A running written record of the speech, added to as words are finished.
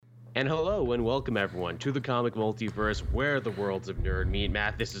And hello and welcome everyone to the comic multiverse where the worlds of nerd meet.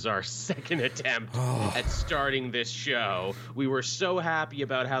 Matt, this is our second attempt at starting this show. We were so happy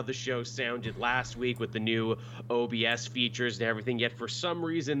about how the show sounded last week with the new OBS features and everything, yet for some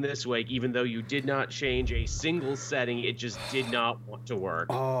reason this week, even though you did not change a single setting, it just did not want to work.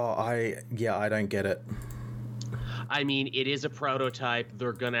 I don't get it. I mean, it is a prototype.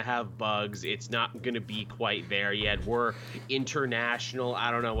 They're going to have bugs. It's not going to be quite there yet. We're international.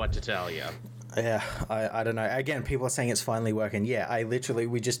 I don't know what to tell you. Yeah, I don't know. Again, people are saying it's finally working. Yeah,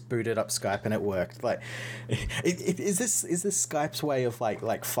 we just booted up Skype and it worked. Like, is this Skype's way of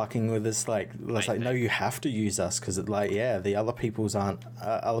like fucking with us? Like, no, you have to use us because the other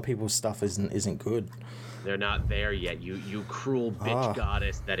people's stuff isn't good. They're not there yet. You cruel bitch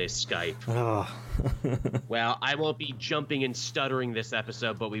goddess that is Skype. Well, I won't be jumping and stuttering this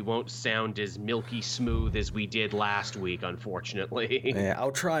episode, but we won't sound as milky smooth as we did last week, unfortunately. Yeah,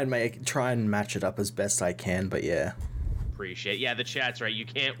 I'll try and match it up as best I can, but yeah. Appreciate it. Yeah, the chat's right. You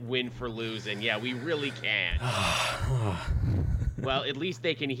can't win for losing. Yeah, we really can. Well, at least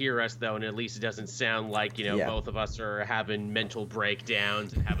they can hear us, though, and at least it doesn't sound like, both of us are having mental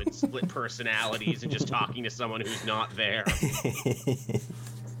breakdowns and having split personalities and just talking to someone who's not there.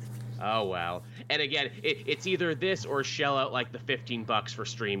 Oh, well. And again, it's either this or shell out like the $15 for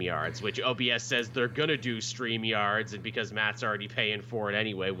StreamYards, which OBS says they're going to do StreamYards, and because Matt's already paying for it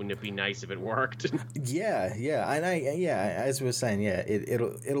anyway, wouldn't it be nice if it worked? Yeah. As we were saying,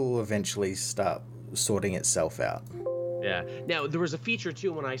 it'll eventually start sorting itself out. Yeah. Now, there was a feature,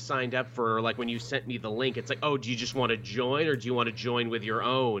 too, when I signed up for, when you sent me the link. It's like, oh, do you just want to join, or do you want to join with your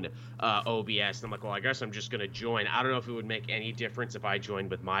own OBS? And I'm like, well, I guess I'm just going to join. I don't know if it would make any difference if I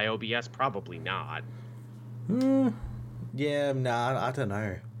joined with my OBS. Probably not. Yeah, nah, I don't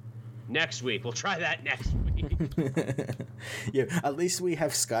know. Next week. We'll try that next week. Yeah, at least we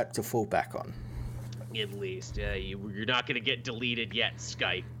have Skype to fall back on. At least. You're not going to get deleted yet,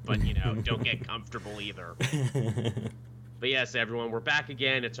 Skype. But, don't get comfortable either. But yes, everyone, we're back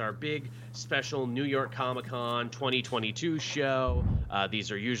again. It's our big special New York Comic Con 2022 show.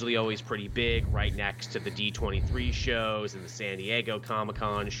 These are usually always pretty big, right next to the D23 shows and the San Diego Comic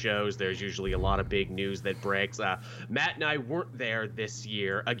Con shows. There's usually a lot of big news that breaks. Matt and I weren't there this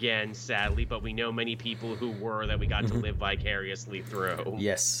year, again, sadly, but we know many people who were that we got to live vicariously through.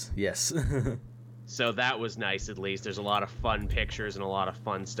 Yes. So that was nice, at least. There's a lot of fun pictures and a lot of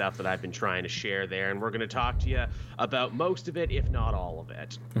fun stuff that I've been trying to share there, and we're going to talk to you about most of it, if not all of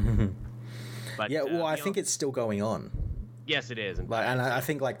it. But yeah, well, I think it's still going on. Yes, it is. And I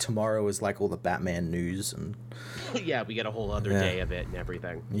think tomorrow is all the Batman news and yeah, we get a whole other day of it and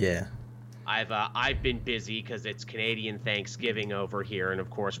everything. Yeah. I've been busy because it's Canadian Thanksgiving over here, and of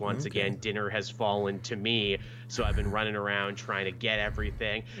course, once again, dinner has fallen to me, so I've been running around trying to get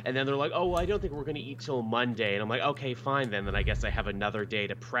everything, and then they're like, oh, well, I don't think we're going to eat till Monday, and I'm like, okay, fine then I guess I have another day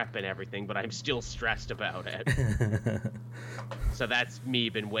to prep and everything, but I'm still stressed about it. So that's me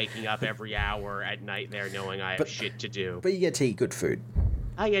been waking up every hour at night there knowing I have shit to do. But you get to eat good food.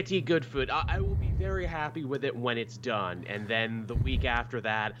 I get to eat good food. I will be very happy with it when it's done, and then the week after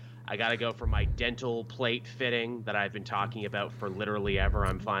that, I gotta go for my dental plate fitting that I've been talking about for literally ever.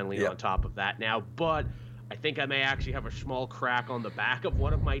 I'm finally on top of that now, but I think I may actually have a small crack on the back of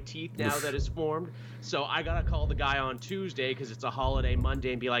one of my teeth now that is formed. So I gotta call the guy on Tuesday because it's a holiday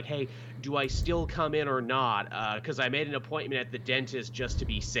Monday and be like, hey, do I still come in or not? Because I made an appointment at the dentist just to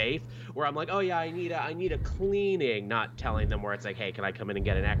be safe. Where I'm like, oh yeah, I need a cleaning. Not telling them where it's like, hey, can I come in and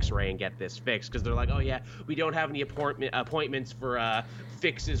get an X-ray and get this fixed? Because they're like, oh yeah, we don't have any appointments for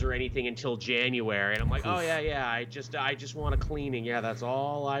fixes or anything until January. And I'm like, oh yeah, I just want a cleaning. Yeah, that's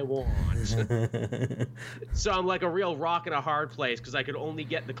all I want. So I'm like a real rock in a hard place because I could only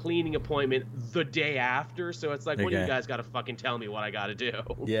get the cleaning appointment the day after. So it's like, one of you guys got to fucking tell me what I got to do.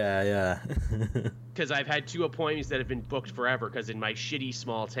 Yeah. Because I've had 2 appointments that have been booked forever because in my shitty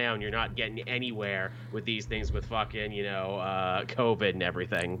small town, you're not getting anywhere with these things with fucking, COVID and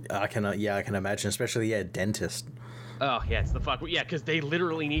everything. I can imagine, especially, dentist. Oh, yeah, it's the fuck. Yeah, because they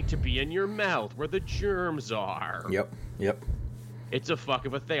literally need to be in your mouth where the germs are. Yep. It's a fuck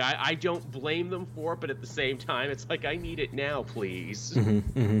of a thing. I don't blame them for it, but at the same time, it's like, I need it now, please.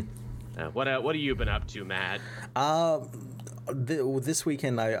 What have you been up to, Matt? This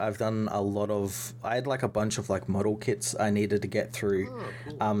weekend I've done a lot of. I had a bunch of model kits I needed to get through. Oh,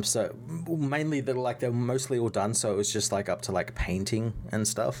 cool. So mainly they're mostly all done. So it was just up to painting and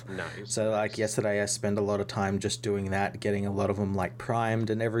stuff. Nice. So yesterday I spent a lot of time just doing that, getting a lot of them primed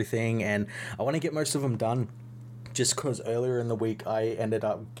and everything, and I want to get most of them done. Just because earlier in the week I ended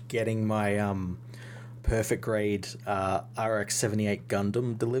up getting my perfect grade RX-78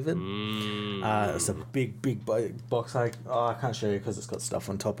 Gundam delivered. It's a big box. I can't show you because it's got stuff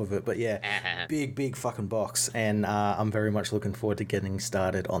on top of it, but yeah, big fucking box, and I'm very much looking forward to getting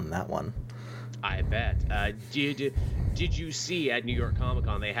started on that one. I bet. Did you see at New York Comic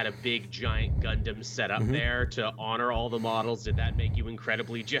Con they had a big giant Gundam set up there to honor all the models? Did that make you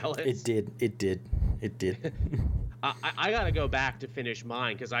incredibly jealous? It did. I gotta go back to finish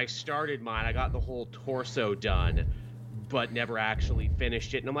mine because I started mine. I got the whole torso done, but never actually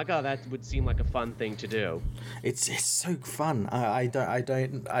finished it. And I'm like, oh, that would seem like a fun thing to do. It's so fun. I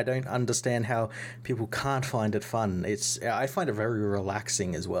don't understand how people can't find it fun. I find it very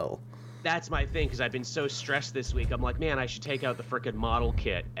relaxing as well. That's my thing, because I've been so stressed this week. I'm like, man, I should take out the frickin' model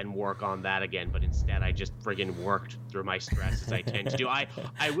kit and work on that again. But instead, I just friggin' worked through my stress as I tend to do. I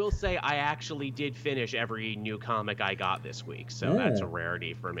will say I actually did finish every new comic I got this week, so that's a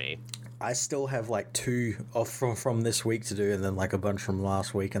rarity for me. I still have like 2 from this week to do, and then like a bunch from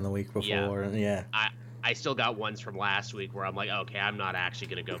last week and the week before. I still got ones from last week where I'm like, okay, I'm not actually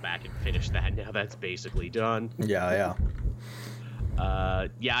going to go back and finish that now. That's basically done. Yeah.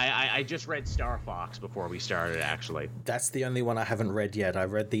 I just read Star Fox before we started, actually. That's the only one I haven't read yet. I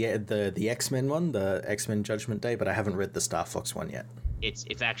read the X-Men one, the X-Men Judgment Day, but I haven't read the Star Fox one yet.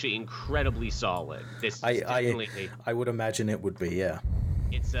 It's actually incredibly solid. I would imagine it would be, yeah.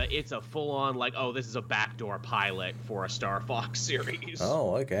 It's a full-on, like, oh, this is a backdoor pilot for a Star Fox series.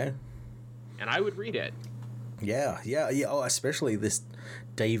 Oh, okay. And I would read it. Yeah. Oh, especially this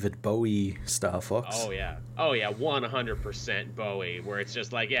David Bowie Star Fox. Oh yeah, 100% Bowie. Where it's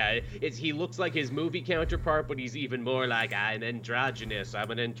just like, he looks like his movie counterpart, but he's even more like, I'm an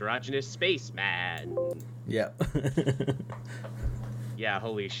androgynous spaceman. Yeah. Yeah,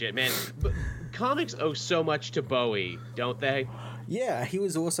 holy shit, man. But comics owe so much to Bowie, don't they? Yeah, he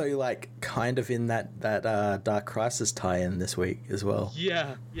was also like kind of in that Dark Crisis tie-in this week as well.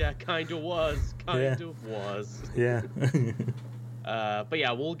 Yeah, kind of was. Yeah. But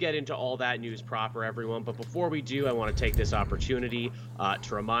yeah, we'll get into all that news proper, everyone. But before we do, I want to take this opportunity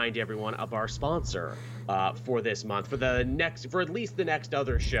to remind everyone of our sponsor for this month, for at least the next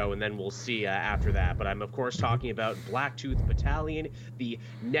other show, and then we'll see after that. But I'm of course talking about Blacktooth Battalion, the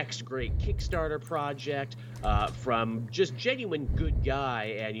next great Kickstarter project from just genuine good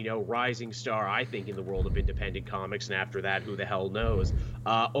guy and rising star, I think, in the world of independent comics. And after that, who the hell knows?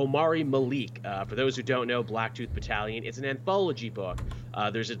 Omari Malik. For those who don't know, Blacktooth Battalion, it's an anthology book.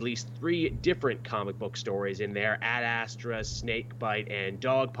 There's at least 3 different comic book stories in there: Ad Astra, Snakebite, and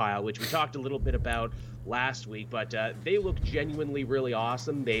Dogpile, which we talked a little bit about last week, but they look genuinely really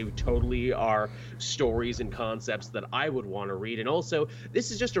awesome. They totally are stories and concepts that I would want to read. And also,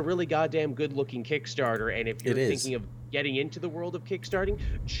 this is just a really goddamn good looking Kickstarter, and if you're thinking of getting into the world of Kickstarting,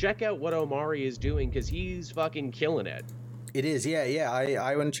 check out what Omari is doing, because he's fucking killing it. It is, yeah.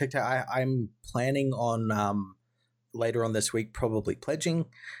 I went and checked out. I'm planning on later on this week probably pledging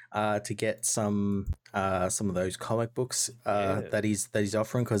to get some of those comic books that he's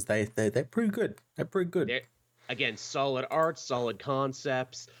offering, because they're pretty good. Again, solid art, solid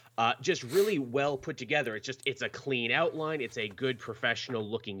concepts, just really well put together. It's a clean outline. It's a good professional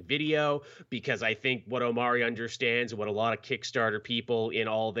looking video, because I think what Omari understands, and what a lot of Kickstarter people in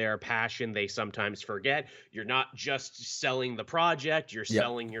all their passion, they sometimes forget, you're not just selling the project, you're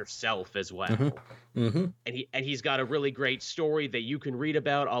selling yourself as well. And he's got a really great story that you can read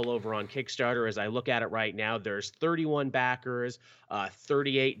about all over on Kickstarter. As I look at it right now, there's 31 backers,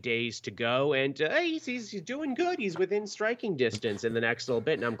 38 days to go, and he's doing good. He's within striking distance in the next little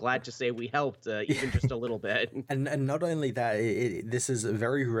bit, and I'm glad to say we helped even just a little bit. And not only that, this is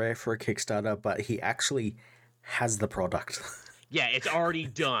very rare for a Kickstarter, but he actually has the product. Yeah, it's already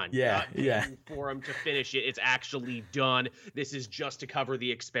done. Yeah. For him to finish it, it's actually done. This is just to cover the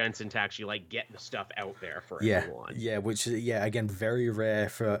expense and to actually get the stuff out there for everyone. Yeah, which again, very rare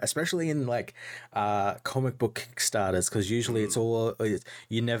for, especially in comic book Kickstarters, because usually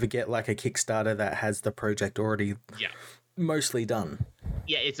you never get a Kickstarter that has the project already mostly done.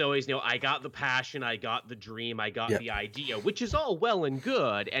 Yeah, it's always, I got the passion, I got the dream, I got the idea, which is all well and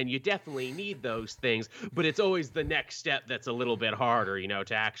good, and you definitely need those things, but it's always the next step that's a little bit harder,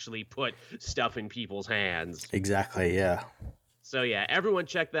 to actually put stuff in people's hands. Exactly, yeah. So yeah, everyone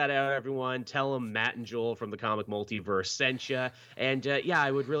check that out, everyone. Tell them Matt and Joel from the Comic Multiverse sent you, and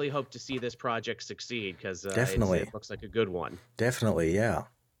I would really hope to see this project succeed, because definitely it looks like a good one. Definitely, yeah.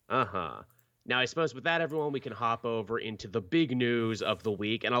 Now, I suppose with that, everyone, we can hop over into the big news of the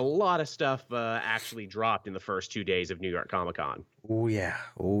week, and a lot of stuff actually dropped in the first 2 days of New York Comic Con. Oh, yeah.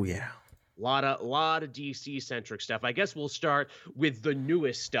 A Lot of DC centric stuff. I guess we'll start with the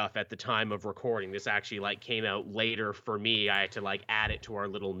newest stuff at the time of recording. This actually like came out later for me. I had to like add it to our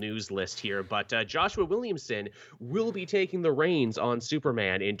little news list here. But Joshua Williamson will be taking the reins on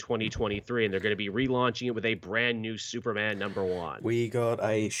Superman in 2023, and they're going to be relaunching it with a brand new Superman #1. We got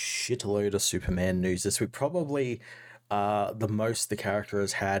a shitload of Superman news this week. Probably the most the character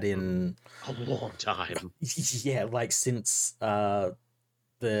has had in a long time. Yeah, like since the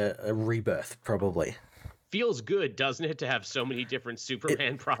rebirth, probably. Feels good, doesn't it, to have so many different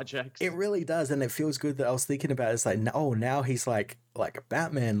Superman projects? It really does, and it feels good that I was thinking about it. It's like, oh, now he's like a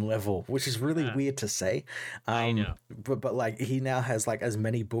Batman level, which is really weird to say. I know. But like he now has like as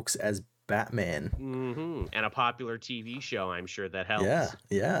many books as Batman. Mm-hmm. And a popular TV show, I'm sure that helps.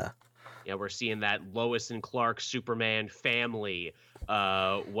 Yeah. Yeah, we're seeing that Lois and Clark Superman family,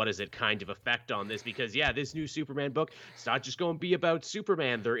 kind of effect on this, because this new Superman book, it's not just going to be about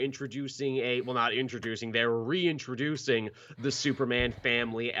Superman. They're they're reintroducing the Superman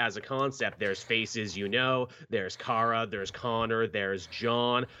family as a concept. There's faces, there's Kara, there's Connor, there's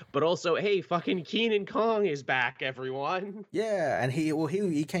John, but also, hey, fucking Kenan Kong is back, everyone. Yeah, and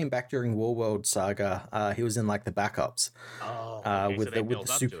he came back during Warworld Saga. He was in like the backups. Oh, okay. with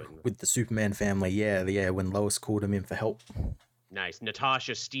the Superman family. Yeah, when Lois called him in for help. Nice.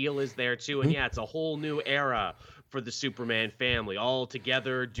 Natasha Steele is there too, and it's a whole new era for the Superman family, all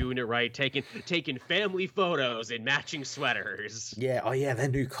together, doing it right, taking family photos in matching sweaters. Yeah, their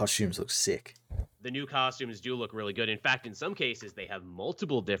new costumes look sick. The new costumes do look really good. In fact, in some cases, they have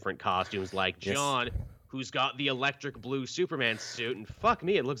multiple different costumes, like John, who's got the electric blue Superman suit, and fuck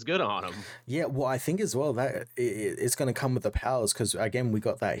me, it looks good on him. Yeah, well, I think as well that it's going to come with the powers, because, again, we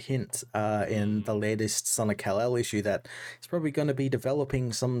got that hint in the latest Son of Kal-El issue that he's probably going to be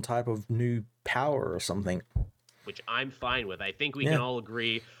developing some type of new power or something. Which I'm fine with. I think we can all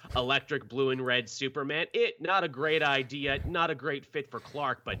agree, electric blue and red Superman, not a great idea, not a great fit for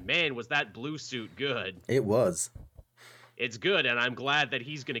Clark, but man, was that blue suit good. It was. It's good, and I'm glad that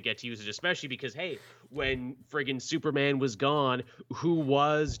he's going to get to use it, especially because, hey, when friggin' Superman was gone, who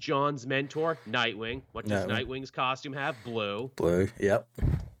was John's mentor? Nightwing. What does Nightwing's costume have? Blue. Blue, yep.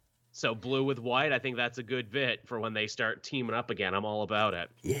 So blue with white, I think that's a good bit for when they start teaming up again. I'm all about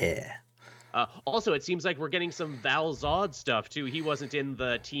it. Yeah. Also, it seems like we're getting some Val Zod stuff, too. He wasn't in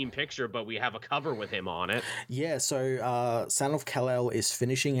the team picture, but we have a cover with him on it. Yeah, so Son of Kal-El is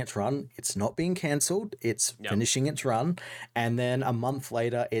finishing its run. It's not being cancelled. It's finishing its run. And then a month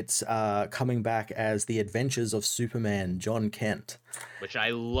later, it's coming back as The Adventures of Superman, John Kent. Which I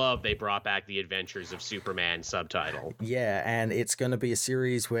love they brought back The Adventures of Superman subtitle. Yeah, and it's going to be a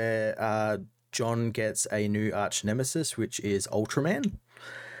series where John gets a new arch nemesis, which is Ultraman.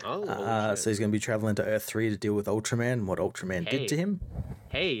 So he's going to be traveling to Earth 3 to deal with Ultraman, what Ultraman did to him.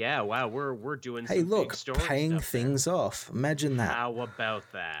 Hey, yeah, wow, we're doing some big story paying stuff things off. Imagine that. How about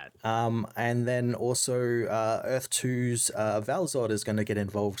that? And then also Earth 2's Val Zod is going to get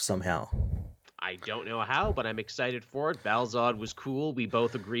involved somehow. I don't know how, but I'm excited for it. Val Zod was cool. We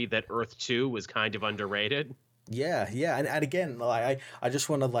both agreed that Earth 2 was kind of underrated. Yeah, and again, like I just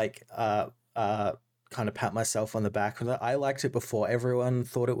want to kind of pat myself on the back for that. I liked it before everyone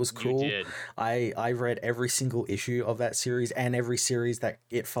thought it was cool. You did. I read every single issue of that series and every series that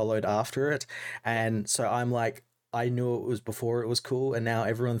it followed after it, and so I'm like, I knew it was before it was cool, and now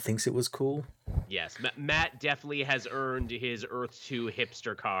everyone thinks it was cool. Yes, Matt definitely has earned his Earth 2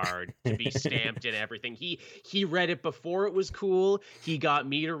 hipster card to be stamped and everything. He read it before it was cool. He got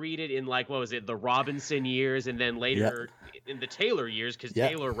me to read it in, like, what was it, the Robinson years, and then later in the Taylor years, because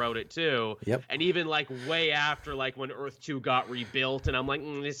Taylor wrote it too. Yep. And even, like, way after, like, when Earth 2 got rebuilt, and I'm like,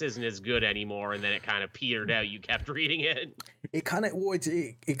 this isn't as good anymore, and then it kind of petered out. You kept reading it. It kind of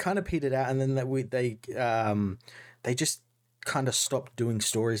petered out, and then they just kind of stopped doing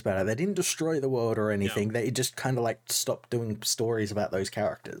stories about it. They didn't destroy the world or anything. No. They just kind of like stopped doing stories about those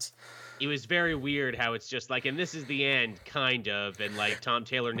characters. It was very weird how it's just like, and this is the end, kind of, and like Tom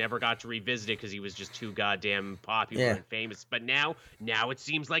Taylor never got to revisit it because he was just too goddamn popular and famous. But now it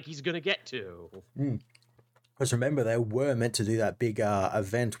seems like he's gonna get to. Because remember, they were meant to do that big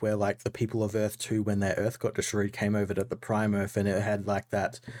event where like the people of Earth 2, when their Earth got destroyed, came over to the Prime Earth, and it had like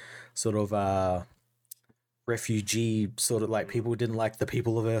that sort of refugee sort of, like, people didn't like the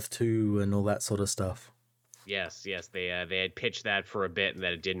people of Earth 2 and all that sort of stuff. Yes, they had pitched that for a bit, and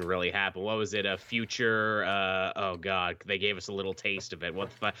that it didn't really happen. What was it? A future? Oh God, they gave us a little taste of it.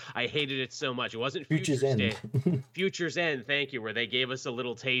 I hated it so much. It wasn't Future's End. Future's End. Thank you. Where they gave us a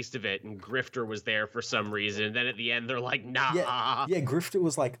little taste of it, and Grifter was there for some reason, and then at the end they're like, nah. Yeah, Grifter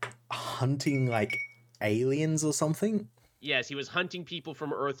was like hunting like aliens or something. Yes, he was hunting people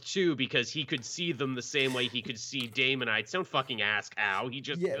from Earth 2 because he could see them the same way he could see Damonites. Don't fucking ask how. He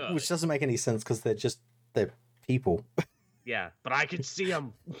just could. Which doesn't make any sense because they're people. Yeah, but I could see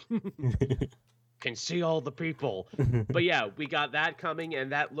them. Can see all the people. But yeah, we got that coming,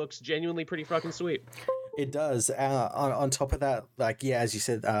 and that looks genuinely pretty fucking sweet. It does. On top of that, like, yeah, as you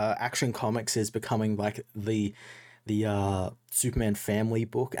said, Action Comics is becoming like the Superman family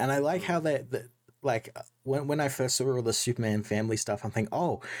book, and I like how like when I first saw all the Superman family stuff, I'm thinking,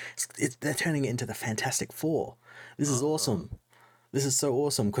 oh, they're turning it into the Fantastic Four. This is awesome. This is so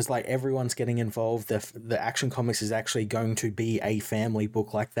awesome because like everyone's getting involved. The Action Comics is actually going to be a family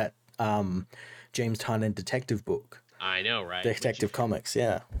book like that James Tynion detective book. I know, right? Detective Comics,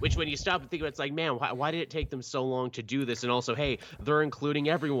 yeah. Which, when you stop and think about it, it's like, man, why did it take them so long to do this? And also, hey, they're including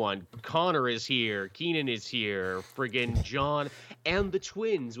everyone. Connor is here. Keenan is here. Friggin' John and the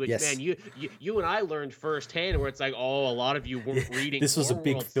twins. Which, man, you and I learned firsthand where it's like, oh, a lot of you weren't reading. This was a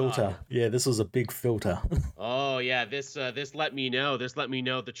big filter. Yeah, this was a big filter. Oh yeah, this let me know. This let me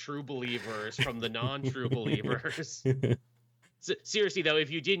know the true believers from the non-true believers. Seriously, though, if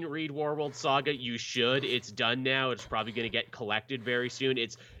you didn't read Warworld Saga, you should. It's done now. It's probably going to get collected very soon.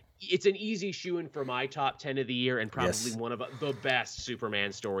 It's an easy shoo-in for my top 10 of the year and probably one of the best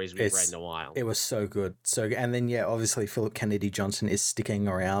Superman stories we've read in a while. It was so good. And then, yeah, obviously Philip Kennedy Johnson is sticking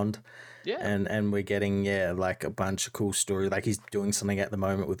around. Yeah. And we're getting, like a bunch of cool stories. Like he's doing something at the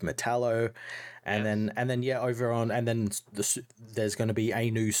moment with Metallo. And then over on, and then there's going to be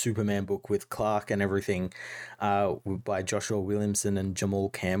a new Superman book with Clark and everything, by Joshua Williamson and Jamal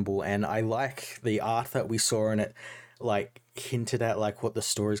Campbell. And I like the art that we saw in it, like hinted at like what the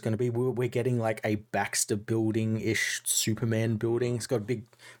story's going to be. We're getting like a Baxter building-ish Superman building. It's got a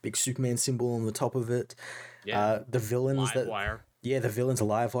big Superman symbol on the top of it. Yeah. The villains Livewire. Yeah, the villains are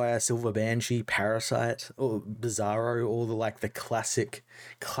Livewire, Silver Banshee, Parasite, or Bizarro, all the like the classic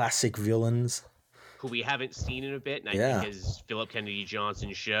villains. Who we haven't seen in a bit, and I think as Philip Kennedy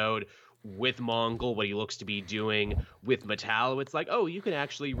Johnson showed with Mongol, what he looks to be doing with Metallo, it's like, oh, you can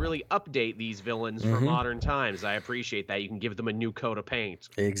actually really update these villains for modern times. I appreciate that. You can give them a new coat of paint.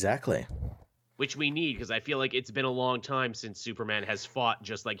 Exactly. Which we need, because I feel like it's been a long time since Superman has fought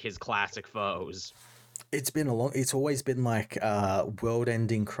just like his classic foes. It's always been like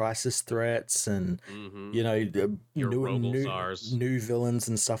world-ending crisis threats and new villains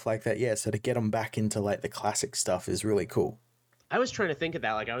and stuff like that. Yeah, so to get them back into like the classic stuff is really cool. I was trying to think of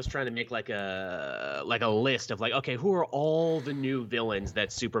that. Like I was trying to make like a list of like, okay, who are all the new villains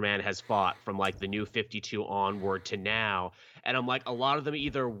that Superman has fought from like the New 52 onward to now? And I'm like, a lot of them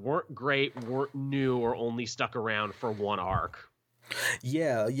either weren't great, weren't new, or only stuck around for one arc.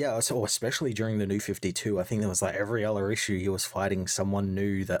 Yeah. So especially during the New 52, I think there was like every other issue he was fighting someone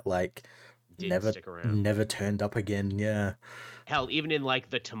new that like never turned up again. Yeah. Hell, even in like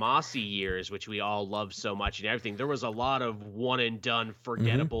the Tomasi years, which we all love so much and everything, there was a lot of one and done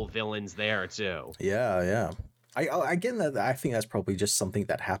forgettable villains there too. Yeah. I get that. I think that's probably just something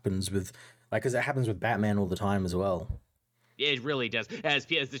that happens with like, because it happens with Batman all the time as well. It really does. As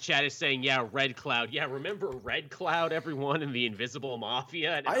the chat is saying, yeah, Red Cloud. Yeah, remember Red Cloud, everyone, in the Invisible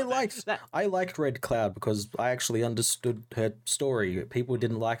Mafia? And I liked Red Cloud because I actually understood her story. People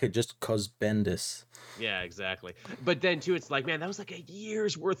didn't like it just because Bendis. Yeah, exactly. But then, too, it's like, man, that was like a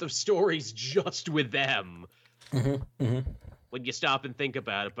year's worth of stories just with them. When you stop and think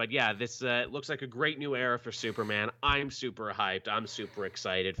about it. But yeah, this looks like a great new era for Superman. I'm super hyped. I'm super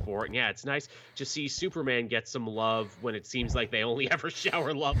excited for it. And yeah, it's nice to see Superman get some love when it seems like they only ever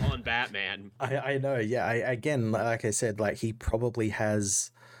shower love on Batman. I know, yeah. Again, like I said, like he probably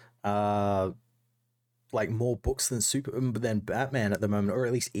has like more books than Batman at the moment, or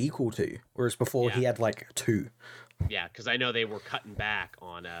at least equal to. Whereas before he had like 2. Yeah, because I know they were cutting back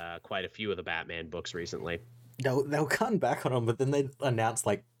on quite a few of the Batman books recently. They were cutting back on them, but then they announced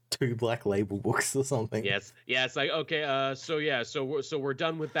like 2 Black Label books or something. Yes, yeah, it's like, okay, so we're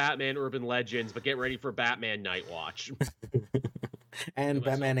done with Batman Urban Legends, but get ready for Batman Night Watch. And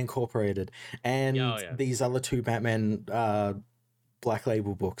Batman Incorporated, and these other 2 Batman Black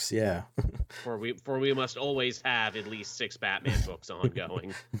Label books, yeah. For we must always have at least 6 Batman books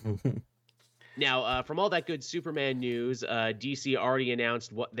ongoing. Now, from all that good Superman news, DC already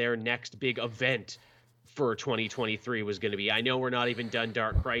announced what their next big event for 2023 was going to be. I know we're not even done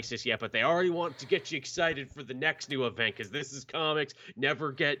Dark Crisis yet, but they already want to get you excited for the next new event, because this is comics.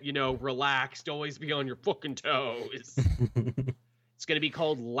 Never get, relaxed. Always be on your fucking toes. It's going to be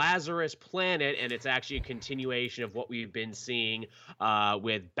called Lazarus Planet, and it's actually a continuation of what we've been seeing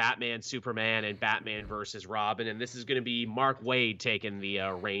with Batman, Superman, and Batman versus Robin. And this is going to be Mark Waid taking the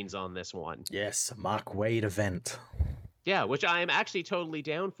reins on this one. Yes, Mark Waid event. Yeah, which I am actually totally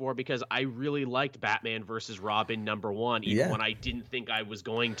down for because I really liked Batman versus Robin #1, even Yeah. when I didn't think I was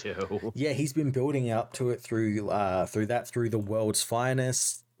going to. Yeah, he's been building up to it through through the world's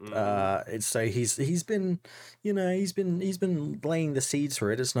finest. Hmm. So he's been, he's been laying the seeds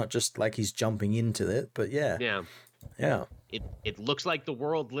for it. It's not just like he's jumping into it, but yeah, Yeah. yeah, It looks like the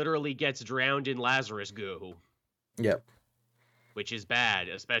world literally gets drowned in Lazarus goo, yep. which is bad,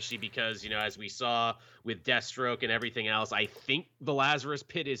 especially because, as we saw with Deathstroke and everything else, I think the Lazarus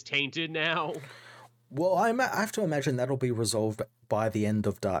pit is tainted now. Well, I have to imagine that'll be resolved by the end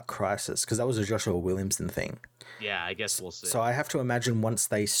of Dark Crisis, because that was a Joshua Williamson thing. Yeah, I guess we'll see. So I have to imagine once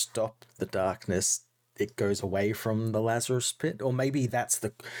they stop the darkness, it goes away from the Lazarus pit, or maybe that's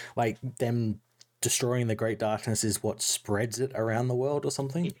them destroying the Great Darkness is what spreads it around the world or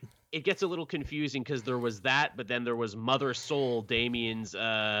something. It gets a little confusing because there was that, but then there was Mother Soul, Damien's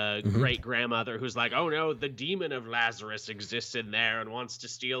great grandmother, who's like, "Oh no, the demon of Lazarus exists in there and wants to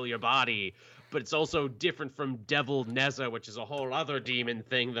steal your body." But it's also different from Devil Neza, which is a whole other demon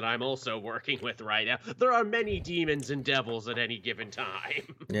thing that I'm also working with right now. There are many demons and devils at any given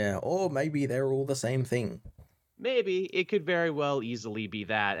time. Yeah, or maybe they're all the same thing. Maybe. It could very well easily be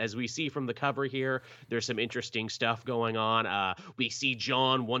that. As we see from the cover here, there's some interesting stuff going on. We see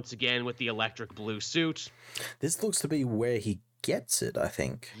John once again with the electric blue suit. This looks to be where he gets it, I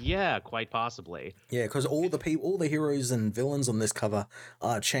think. Yeah, quite possibly. Yeah, because all the heroes and villains on this cover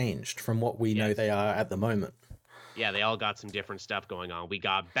are changed from what we know they are at the moment. Yeah, they all got some different stuff going on. We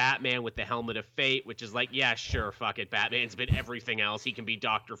got Batman with the Helmet of Fate, which is like, yeah, sure, fuck it. Batman's been everything else. He can be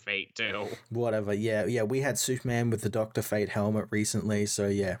Dr. Fate, too. Whatever, yeah. We had Superman with the Dr. Fate helmet recently, so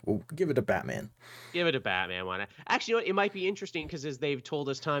yeah, we'll give it a Batman. Give it a Batman one. Actually, you know what? It might be interesting because as they've told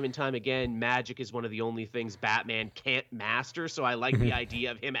us time and time again, magic is one of the only things Batman can't master, so I like the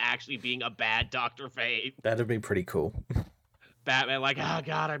idea of him actually being a bad Dr. Fate. That'd be pretty cool. Batman, like, oh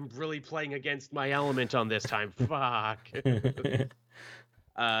god, I'm really playing against my element on this time. Fuck.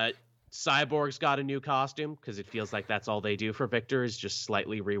 Cyborg's got a new costume because it feels like that's all they do for Victor is just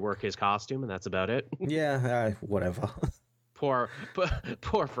slightly rework his costume, and that's about it. Yeah, whatever. Poor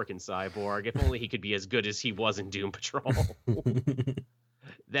freaking Cyborg. If only he could be as good as he was in Doom Patrol.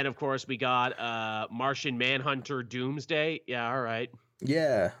 Then, of course, we got Martian Manhunter Doomsday. Yeah, all right.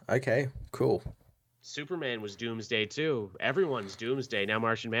 Yeah, okay, cool. Superman was Doomsday too. Everyone's Doomsday. Now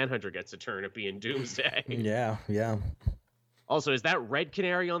Martian Manhunter gets a turn at being Doomsday. Yeah. Also, is that Red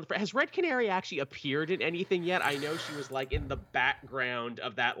Canary on the... Has Red Canary actually appeared in anything yet? I know she was like in the background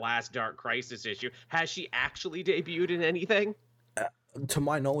of that last Dark Crisis issue. Has she actually debuted in anything? To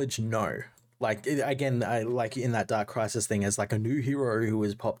my knowledge, no. Like, again, like in that Dark Crisis thing as like a new hero who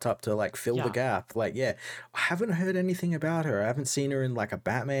has popped up to like fill the gap. Like, yeah, I haven't heard anything about her. I haven't seen her in like a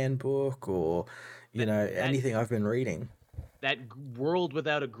Batman book or... anything I've been reading. That World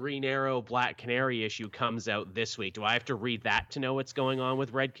Without a Green Arrow Black Canary issue comes out this week. Do I have to read that to know what's going on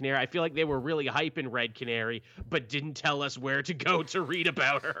with Red Canary? I feel like they were really hyping Red Canary, but didn't tell us where to go to read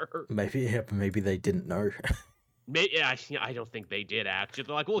about her. Maybe they didn't know. I don't think they did, actually.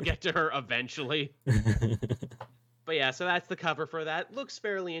 They're like, we'll get to her eventually. But yeah, so that's the cover for that. Looks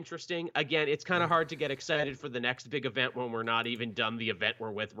fairly interesting. Again, it's kind of hard to get excited for the next big event when we're not even done the event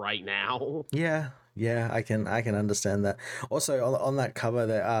we're with right now. Yeah, I can understand that. Also, on that cover,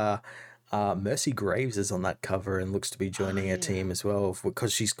 there Mercy Graves is on that cover and looks to be joining a team as well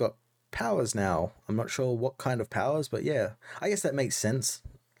because she's got powers now. I'm not sure what kind of powers, but yeah, I guess that makes sense.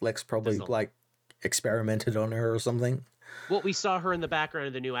 Lex probably like experimented on her or something. Well, we saw her in the background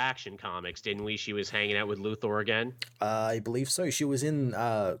of the new Action comics, didn't we? She was hanging out with Luthor again. I believe so. She was in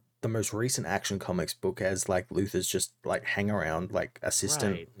the most recent Action Comics book as like Luthor's just like hang around like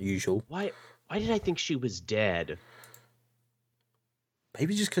assistant usual. Why did I think she was dead?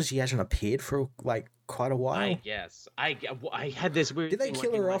 Maybe just because she hasn't appeared for like quite a while. I guess. I had this weird. Did they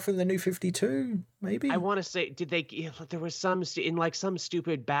kill her off in the New 52? Maybe. I want to say, did they? There was some in like some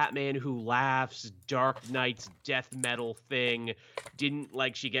stupid Batman Who Laughs, Dark Knight's death metal thing. Didn't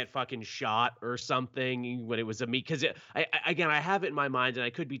like she get fucking shot or something when it was a me? Because I have it in my mind, and I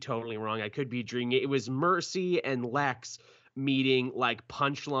could be totally wrong. I could be dreaming. It was Mercy and Lex meeting like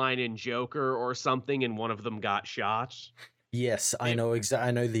Punchline and Joker or something, and one of them got shot. Yes, I know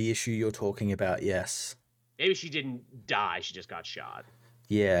I know the issue you're talking about. Yes. Maybe she didn't die; she just got shot.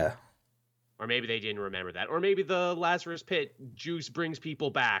 Yeah. Or maybe they didn't remember that. Or maybe the Lazarus Pit juice brings people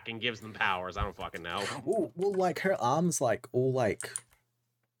back and gives them powers. I don't fucking know. Well, like her arms, like all like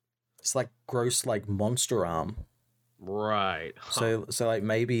it's like gross, like monster arm. Right. Huh. So like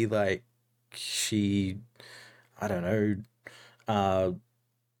maybe like she, I don't know,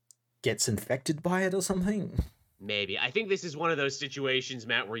 gets infected by it or something. Maybe. I think this is one of those situations,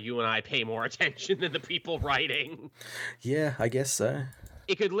 Matt, where you and I pay more attention than the people writing. Yeah, I guess so.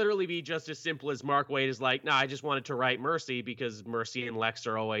 It could literally be just as simple as Mark Waid is like, no, I just wanted to write Mercy because Mercy and Lex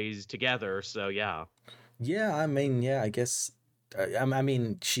are always together, so yeah. Yeah, I mean, yeah, I guess. I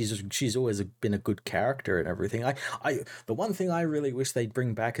mean, she's always been a good character and everything. The one thing I really wish they'd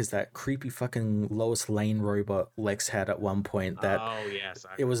bring back is that creepy fucking Lois Lane robot Lex had at one point. That oh yes,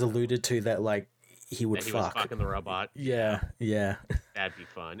 it was alluded to that like he would he fuck. was fucking the robot. Yeah. That'd be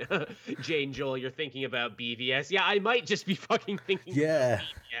fun. Jane Joel, you're thinking about BVS. Yeah, I might just be fucking thinking about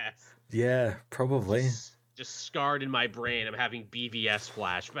BVS. Yeah, probably. Just scarred in my brain. I'm having BVS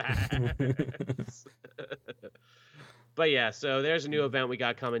flashbacks. But yeah, so there's a new event we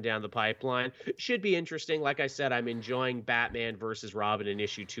got coming down the pipeline. Should be interesting. Like I said, I'm enjoying Batman versus Robin, and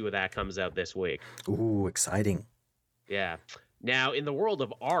issue 2 of that comes out this week. Ooh, exciting. Yeah. Now, in the world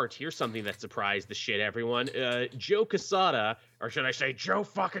of art, here's something that surprised the shit everyone. Joe Quesada, or should I say Joe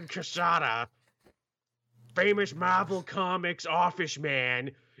fucking Quesada, famous Marvel Comics office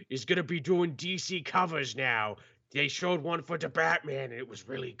man, is going to be doing DC covers now. They showed one for the Batman, and it was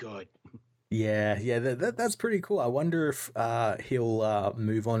really good. Yeah, that's pretty cool. I wonder if he'll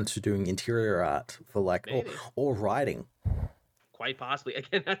move on to doing interior art for like or writing. Quite possibly.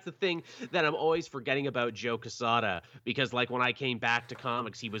 Again, that's the thing that I'm always forgetting about Joe Quesada, because like when I came back to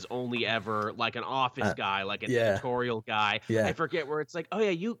comics, he was only ever like an office guy, like an editorial guy. Yeah. I forget where it's like, oh yeah,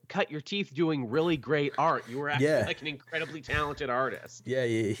 you cut your teeth doing really great art. You were actually like an incredibly talented artist. Yeah,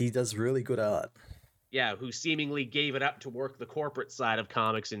 he does really good art. Yeah, who seemingly gave it up to work the corporate side of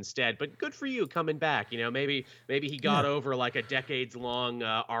comics instead. But good for you coming back. You know, maybe he got over like a decades-long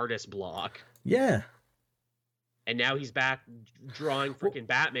artist block. Yeah. And now he's back drawing freaking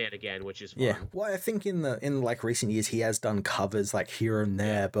Batman again, which is fun. Yeah. Well, I think in like recent years he has done covers like here and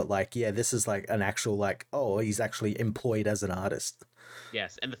there, but like this is like an actual like he's actually employed as an artist.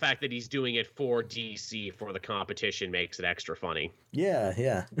 Yes, and the fact that he's doing it for DC for the competition makes it extra funny.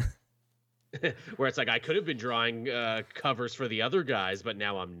 Yeah. Where it's like, I could have been drawing covers for the other guys, but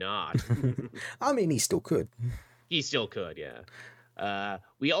now I'm not. I mean, he still could. He still could, yeah.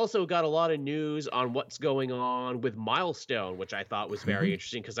 We also got a lot of news on what's going on with Milestone, which I thought was very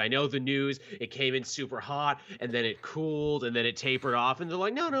interesting, because I know the news, it came in super hot, and then it cooled, and then it tapered off, and they're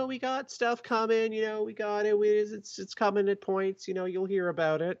like, no, we got stuff coming, we got it, it's coming at points, you'll hear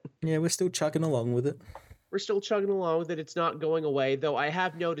about it. Yeah, we're still chugging along with it. We're still chugging along with it. It's not going away, though I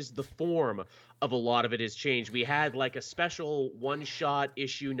have noticed the form of a lot of it has changed. We had like a special one-shot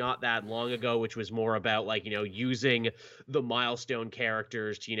issue not that long ago, which was more about like, using the Milestone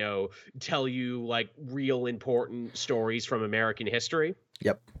characters to, tell you like real important stories from American history.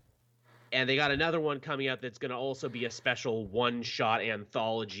 Yep. And they got another one coming out that's going to also be a special one-shot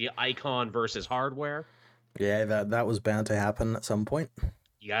anthology, Icon versus Hardware. Yeah, that was bound to happen at some point.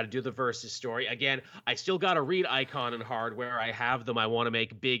 You got to do the Versus story. Again, I still got to read Icon and Hardware. I have them. I want to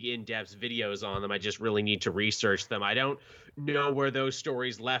make big, in-depth videos on them. I just really need to research them. I don't know where those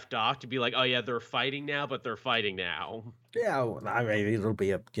stories left off to be like, oh, yeah, they're fighting now, but they're fighting now. Yeah, I mean, it'll be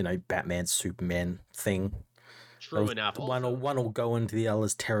a, Batman, Superman thing. True enough. One will go into the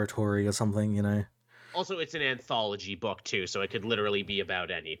other's territory or something, Also, it's an anthology book, too, so it could literally be about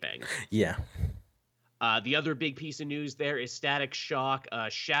anything. Yeah. The other big piece of news there is Static Shock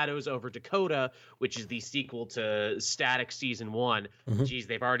Shadows over Dakota, which is the sequel to Static Season 1. Geez,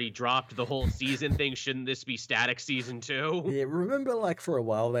 they've already dropped the whole season thing. Shouldn't this be Static Season 2? Yeah, remember like for a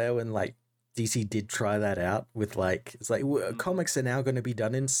while there when like DC did try that out with like, it's like comics are now going to be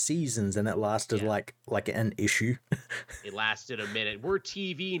done in seasons, and it lasted like an issue. It lasted a minute. We're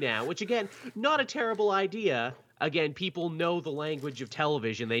TV now, which again, not a terrible idea. Again, people know the language of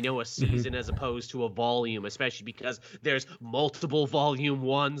television. They know a season as opposed to a volume, especially because there's multiple volume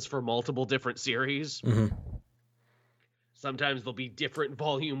ones for multiple different series. Sometimes there'll be different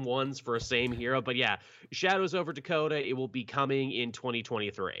volume ones for a same hero. But yeah, Shadows over Dakota, it will be coming in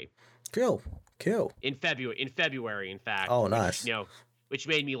 2023. Cool. In February, in fact. Oh, nice. Which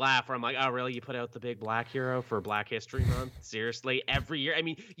made me laugh, where I'm like, oh, really? You put out the big black hero for Black History Month? Seriously? Every year? I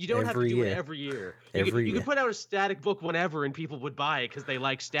mean, you don't have to do it every year. You could put out a Static book whenever and people would buy it because they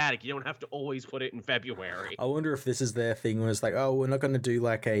like Static. You don't have to always put it in February. I wonder if this is their thing where it's like, oh, we're not going to do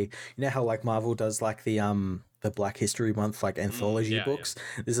like how like Marvel does like the Black History Month like anthology books.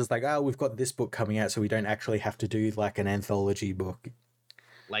 Yeah. This is like, oh, we've got this book coming out, so we don't actually have to do like an anthology book.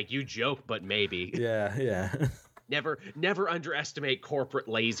 Like, you joke, but maybe. Yeah. Never underestimate corporate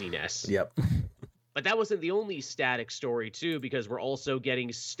laziness. Yep. But that wasn't the only Static story, too, because we're also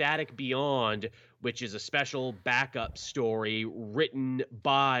getting Static Beyond, which is a special backup story written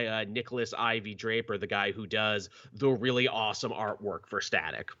by Nicholas Ivy Draper, the guy who does the really awesome artwork for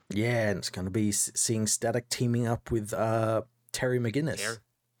Static. Yeah, and it's going to be seeing Static teaming up with Terry McGinnis.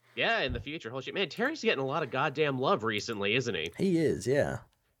 Yeah, in the future. Holy shit, man, Terry's getting a lot of goddamn love recently, isn't he? He is, yeah.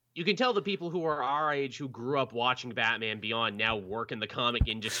 You can tell the people who are our age who grew up watching Batman Beyond now work in the comic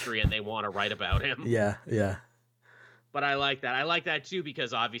industry and they want to write about him. Yeah, yeah. But I like that. I like that too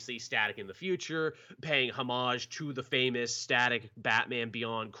because obviously Static in the future, paying homage to the famous Static Batman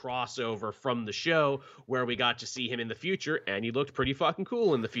Beyond crossover from the show where we got to see him in the future and he looked pretty fucking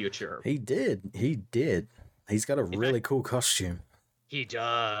cool in the future. He did. He's got a really cool costume. He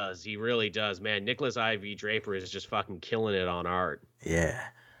does. He really does, man. Nicholas Ivy Draper is just fucking killing it on art. Yeah.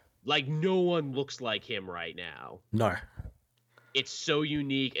 Like, no one looks like him right now. No. It's so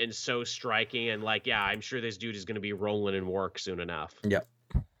unique and so striking, and, like, yeah, I'm sure this dude is going to be rolling in work soon enough. Yep.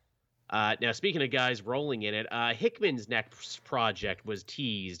 Now, speaking of guys rolling in it, Hickman's next project was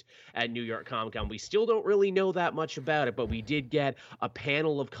teased at New York Comic Con. We still don't really know that much about it, but we did get a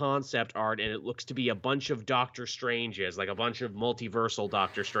panel of concept art, and it looks to be a bunch of Doctor Stranges, like a bunch of multiversal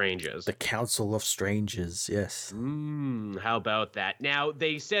Doctor Stranges. The Council of Strangers, yes. How about that? Now,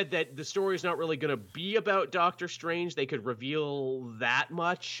 they said that the story is not really going to be about Doctor Strange. They could reveal that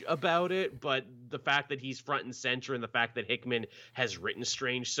much about it, but the fact that he's front and center and the fact that Hickman has written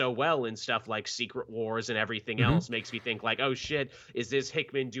Strange so well in stuff like Secret Wars and everything else makes me think like, oh shit, is this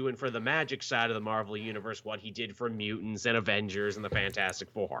Hickman doing for the magic side of the Marvel Universe what he did for Mutants and Avengers and the Fantastic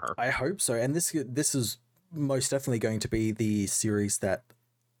Four? I hope so. And this is most definitely going to be the series that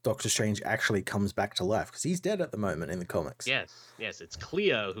Doctor Strange actually comes back to life because he's dead at the moment in the comics. Yes, it's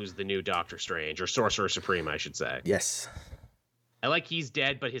Cleo who's the new Doctor Strange, or Sorcerer Supreme, I should say. Yes. I like he's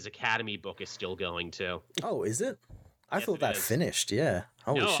dead, but his Academy book is still going too. Oh, is it? I thought that finished, yeah.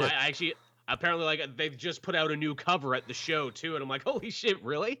 Holy shit. I actually, apparently, like, they've just put out a new cover at the show, too, and I'm like, holy shit,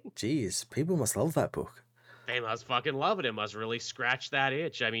 really? Jeez, people must love that book. They must fucking love it. It must really scratch that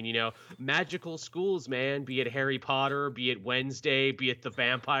itch. I mean, you know, magical schools, man, be it Harry Potter, be it Wednesday, be it the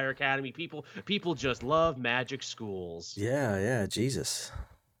Vampire Academy, people just love magic schools. Yeah, Jesus.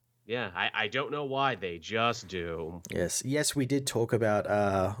 Yeah, I don't know why, they just do. Yes, we did talk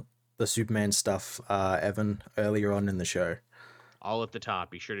about the Superman stuff, Evan, earlier on in the show. All at the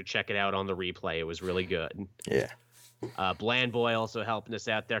top. Be sure to check it out on the replay. It was really good. Yeah. Bland Boy also helping us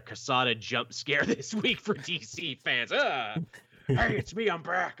out there. Casada jump scare this week for DC fans. Hey, it's me. I'm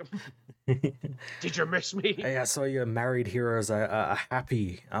back. Did you miss me? Hey, I saw your married heroes are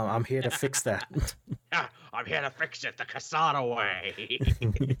happy. I'm here to fix that. I'm here to fix it the Casada way.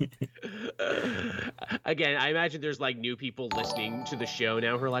 Again, I imagine there's like new people listening to the show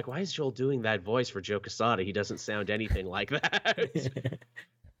now who are like, why is Joel doing that voice for Joe Casada? He doesn't sound anything like that.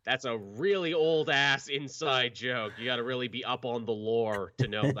 That's a really old ass inside joke. You got to really be up on the lore to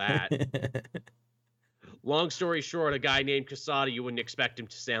know that. Long story short, a guy named Casada, you wouldn't expect him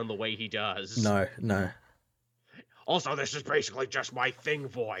to sound the way he does. No. Also, this is basically just my thing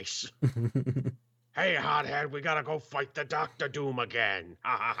voice. Hey, hothead, we gotta go fight the Doctor Doom again.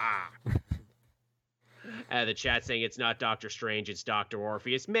 Ha ha ha. The chat saying it's not Doctor Strange, it's Dr.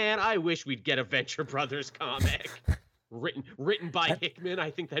 Orpheus. Man, I wish we'd get a Venture Brothers comic. Written by Hickman.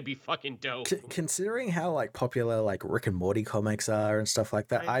 I think that'd be fucking dope. Considering how like popular like Rick and Morty comics are and stuff like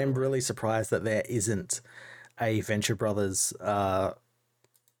that, I am really surprised that there isn't a Venture Brothers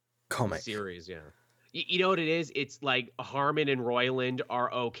comic series. Yeah, you know what it is? It's like Harmon and Roiland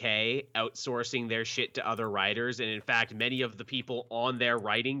are okay outsourcing their shit to other writers, and in fact, many of the people on their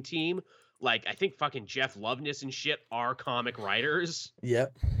writing team, like I think fucking Jeff Loveness and shit, are comic writers.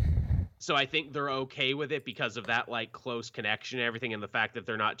 Yep. So I think they're okay with it because of that like close connection and everything, and the fact that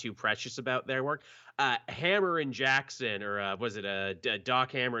they're not too precious about their work. Hammer and Jackson, or was it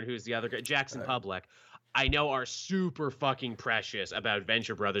Doc Hammer and who's the other guy? Jackson Public, I know are super fucking precious about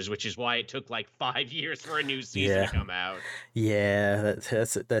Venture Brothers, which is why it took like 5 years for a new season to come out. Yeah,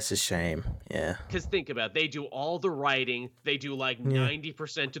 that's a shame. Yeah. Because think about it, they do all the writing, they do like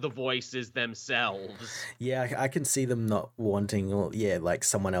 90% of the voices themselves. Yeah, I can see them not wanting, like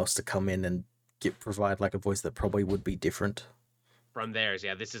someone else to come in and provide like a voice that probably would be different from theirs.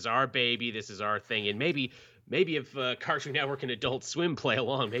 Yeah, this is our baby, this is our thing, and maybe if Cartoon Network and Adult Swim play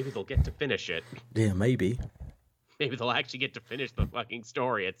along, maybe they'll get to finish it. Yeah, maybe. Maybe they'll actually get to finish the fucking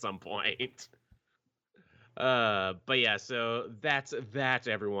story at some point. But yeah, so that's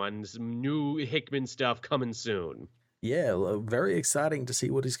everyone. Some new Hickman stuff coming soon. Yeah, very exciting to see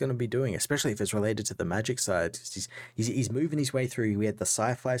what he's going to be doing, especially if it's related to the magic side. He's moving his way through. We had the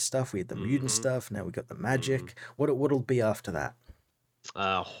sci-fi stuff, we had the mutant stuff, now we got the magic. What'll be after that?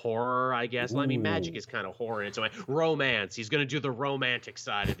 Horror, I guess. Well, I mean, magic Ooh. is kind of horror in its own way. Romance. He's going to do the romantic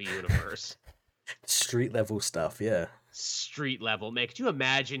side of the universe. Street level stuff, yeah. Street level. Man, could you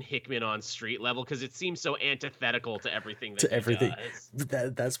imagine Hickman on street level? Because it seems so antithetical to everything that To he everything.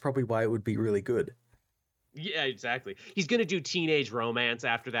 does. That's probably why it would be really good. Yeah, exactly. He's going to do teenage romance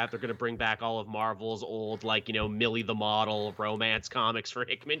after that. They're going to bring back all of Marvel's old, like, Millie the Model romance comics for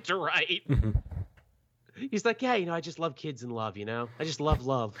Hickman to write. Mhm. He's like, yeah, I just love kids and love, I just love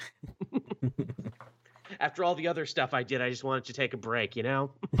love. After all the other stuff I did, I just wanted to take a break, No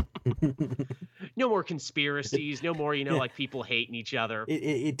more conspiracies, no more, like people hating each other.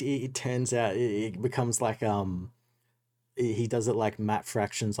 It turns out it becomes like he does it like Matt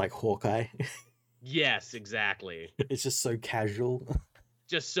Fraction's like Hawkeye. Yes, exactly. It's just so casual.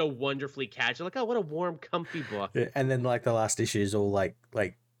 Just so wonderfully casual. Like, oh, what a warm, comfy book. And then like the last issue is all like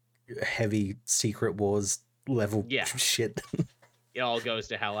heavy Secret Wars level shit. It all goes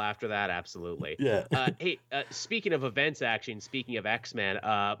to hell after that, absolutely. Yeah. Hey, speaking of events, actually, and speaking of X-Men,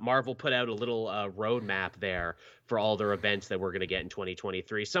 Marvel put out a little roadmap there for all their events that we're going to get in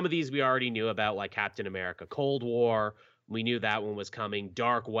 2023. Some of these we already knew about, like Captain America Cold War. We knew that one was coming.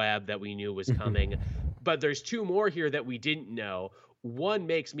 Dark Web that we knew was coming. But there's two more here that we didn't know. One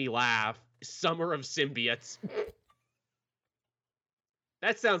makes me laugh. Summer of Symbiotes.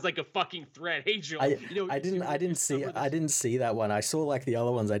 That sounds like a fucking threat. Hey, Joel. I didn't see that one. I saw like the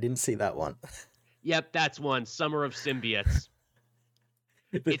other ones. I didn't see that one. Yep, that's one. Summer of Symbiotes.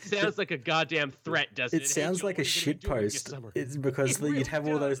 It sounds like a goddamn threat, doesn't it? It sounds like a shitpost. It's because you'd have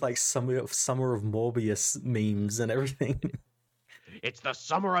all those like summer of Morbius memes and everything. It's the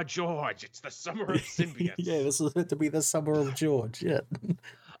summer of George. It's the summer of Symbiotes. Yeah, this was meant to be the summer of George. Yeah.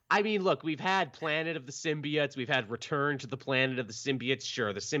 I mean, look, we've had Planet of the Symbiotes. We've had Return to the Planet of the Symbiotes.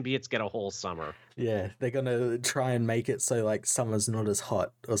 Sure, the symbiotes get a whole summer. Yeah, they're going to try and make it so, like, summer's not as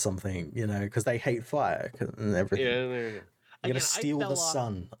hot or something, because they hate fire and everything. Yeah, they're going to steal the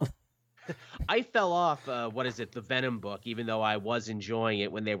sun. I fell off, the Venom book, even though I was enjoying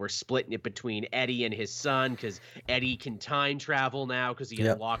it when they were splitting it between Eddie and his son, because Eddie can time travel now because he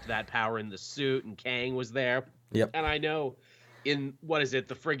unlocked that power in the suit, and Kang was there. Yep. And I know in,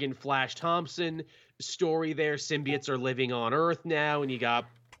 the friggin' Flash Thompson story there, symbiotes are living on Earth now, and you got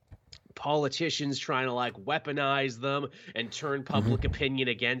politicians trying to, like, weaponize them and turn public opinion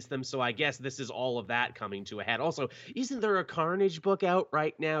against them. So I guess this is all of that coming to a head. Also, isn't there a Carnage book out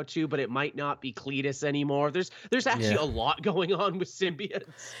right now too, but it might not be Cletus anymore? There's actually a lot going on with symbiotes.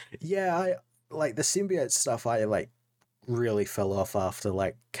 Yeah, I like the symbiote stuff. I like really fell off after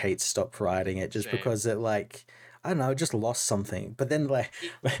like Kate stopped writing it, just because it like, I don't know, it just lost something. But then, like,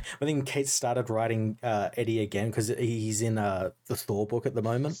 I think Kate started writing Eddie again because he's in the Thor book at the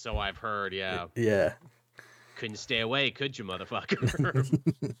moment. So I've heard, yeah. Yeah. Couldn't stay away, could you, motherfucker?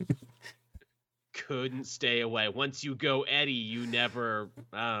 Couldn't stay away. Once you go Eddie, you never.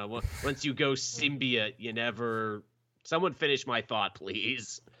 Once you go symbiote, you never. Someone finish my thought,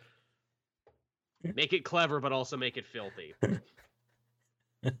 please. Make it clever, but also make it filthy.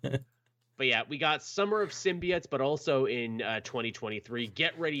 But yeah, we got Summer of Symbiotes, but also in 2023,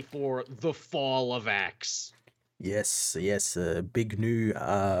 get ready for the Fall of X. Yes, a big new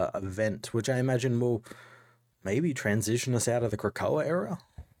event, which I imagine will maybe transition us out of the Krakoa era.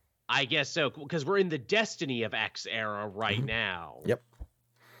 I guess so, because we're in the Destiny of X era right now. Yep.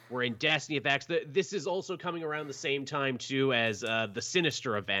 We're in Destiny of X. This is also coming around the same time, too, as the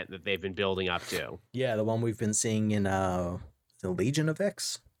Sinister event that they've been building up to. Yeah, the one we've been seeing in the Legion of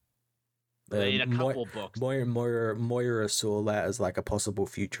X. In a couple books. Moira saw that as like a possible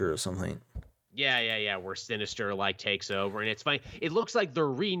future or something. Yeah, where Sinister like takes over, and it's funny. It looks like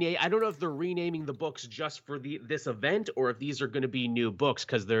they're I don't know if they're renaming the books just for this event, or if these are going to be new books,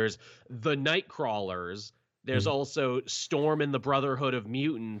 because there's the Nightcrawlers, there's also Storm and the Brotherhood of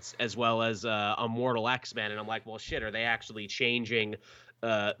Mutants, as well as Immortal X-Men, and I'm like, well, shit, are they actually changing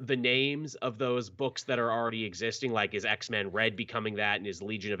the names of those books that are already existing? Like, is X-Men Red becoming that, and is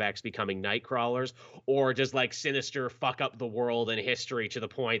Legion of X becoming Nightcrawlers? Or does like Sinister fuck up the world and history to the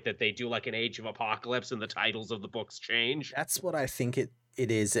point that they do like an Age of Apocalypse and the titles of the books change? That's what I think it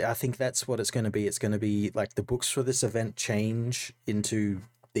is. I think that's what it's going to be. It's going to be like the books for this event change into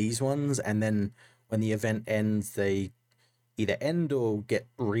these ones, and then when the event ends, they either end or get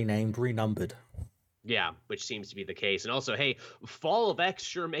renamed, renumbered. Yeah, which seems to be the case. And also, hey, Fall of X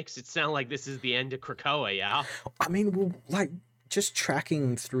sure makes it sound like this is the end of Krakoa, yeah? I mean, well, like, just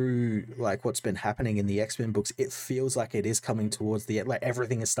tracking through, like, what's been happening in the X-Men books, it feels like it is coming towards the end. Like,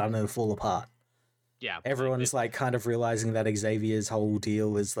 everything is starting to fall apart. Yeah, Everyone's like kind of realizing that Xavier's whole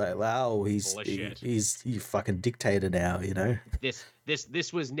deal is like, wow, he's fucking dictator now, you know.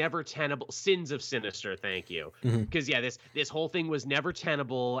 This was never tenable. Sins of Sinister, thank you. Mm-hmm. Because this whole thing was never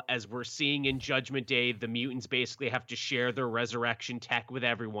tenable. As we're seeing in Judgment Day, the mutants basically have to share their resurrection tech with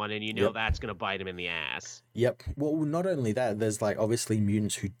everyone, and that's gonna bite them in the ass. Yep. Well, not only that, there's like obviously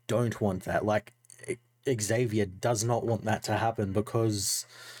mutants who don't want that. Like Xavier does not want that to happen because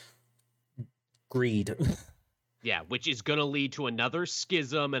greed. Yeah, which is going to lead to another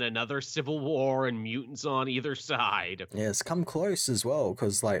schism and another civil war and mutants on either side. Yeah, it's come close as well,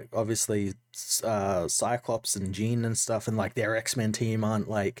 because, like, obviously Cyclops and Jean and stuff and, like, their X-Men team aren't,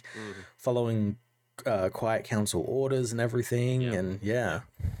 like, following Quiet Council orders and everything, and, yeah.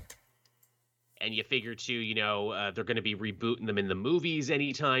 And you figure, too, they're going to be rebooting them in the movies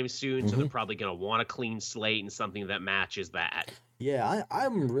anytime soon, so they're probably going to want a clean slate and something that matches that. Yeah,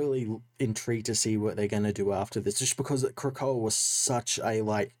 I'm really intrigued to see what they're going to do after this, just because Krakoa was such a,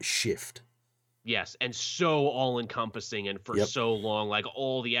 like, shift. Yes, and so all-encompassing, and for so long, like,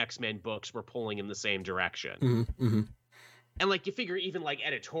 all the X-Men books were pulling in the same direction. And, like, you figure even, like,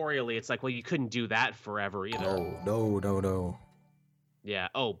 editorially, it's like, well, you couldn't do that forever either. No. Yeah.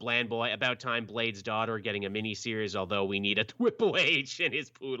 Oh, Bland Boy. About time Blade's daughter getting a mini-series, although we need a Triple H in his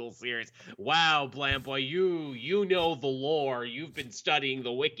Poodle series. Wow, Bland Boy, you know the lore. You've been studying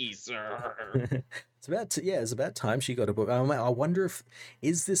the wiki, sir. It's about time she got a book. I wonder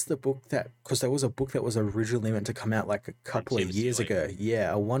is this the book because there was a book that was originally meant to come out like a couple of years ago.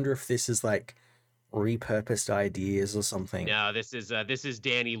 Yeah, I wonder if this is like repurposed ideas or something. No, this is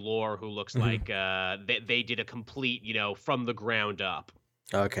Danny Lore, who looks like they did a complete, from the ground up.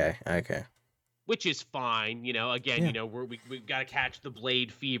 Okay. Which is fine, Again, we've got to catch the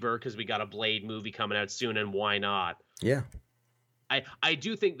Blade fever because we got a Blade movie coming out soon, and why not? Yeah. I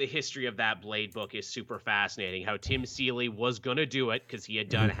do think the history of that Blade book is super fascinating. How Tim Seeley was gonna do it because he had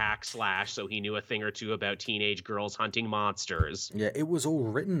done Hack Slash, so he knew a thing or two about teenage girls hunting monsters. Yeah, it was all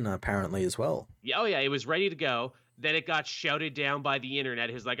written apparently as well. Yeah, it was ready to go. Then it got shouted down by the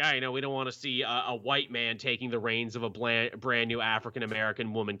internet. Who's like, we don't want to see a white man taking the reins of a brand new African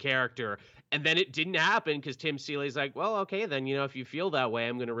American woman character. And then it didn't happen because Tim Seeley's like, well, okay, then, if you feel that way,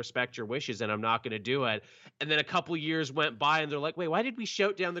 I'm going to respect your wishes and I'm not going to do it. And then a couple years went by and they're like, wait, why did we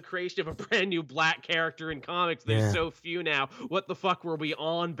shout down the creation of a brand new black character in comics? There's so few now. What the fuck were we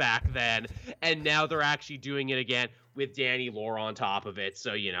on back then? And now they're actually doing it again with Danny Lore on top of it.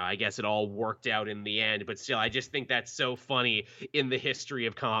 So, I guess it all worked out in the end. But still, I just think that's so funny in the history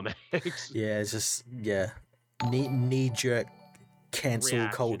of comics. Yeah, it's just, knee-jerk cancel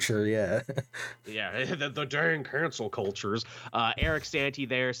reaction. Culture, yeah. the dang cancel cultures. Eric Santee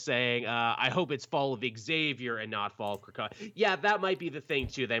there saying, I hope it's fall of Xavier and not fall of Krakoa. Yeah, that might be the thing,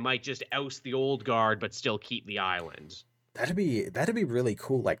 too. They might just oust the old guard, but still keep the island. That'd be really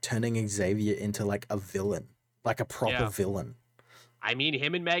cool, like turning Xavier into like a villain. Like a proper villain. I mean,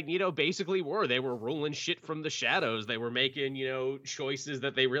 him and Magneto basically were. They were ruling shit from the shadows. They were making, choices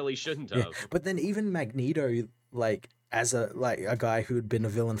that they really shouldn't have. Yeah. But then even Magneto, like, as a guy who had been a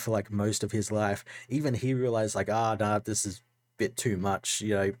villain for, like, most of his life, even he realized, like, this is a bit too much.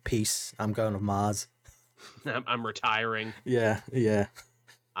 Peace. I'm going to Mars. I'm retiring. Yeah.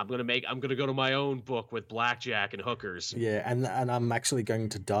 I'm gonna go to my own book with blackjack and hookers. Yeah, and I'm actually going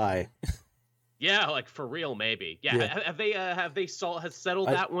to die. Yeah, like for real, maybe. Yeah. Have they settled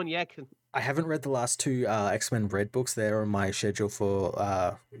that one yet? I haven't read the last two X-Men Red books. They're on my schedule for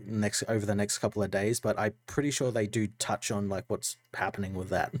over the next couple of days, but I'm pretty sure they do touch on like what's happening with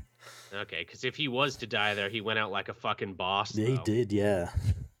that. Okay, because if he was to die there, he went out like a fucking boss. Yeah, he did. Yeah.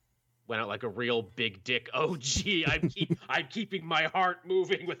 Went out like a real big dick. Oh, gee, I'm keeping my heart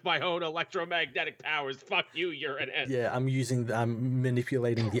moving with my own electromagnetic powers. Fuck you, Uranus. Yeah, I'm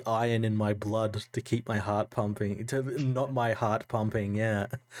manipulating the iron in my blood to keep my heart pumping. Not my heart pumping, yeah.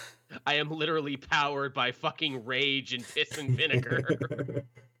 I am literally powered by fucking rage and piss and vinegar.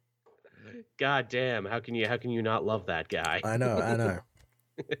 God damn, how can you not love that guy? I know.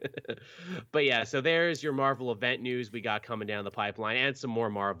 But yeah, so there's your Marvel event news we got coming down the pipeline and some more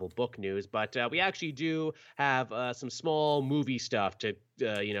Marvel book news. But we actually do have some small movie stuff to,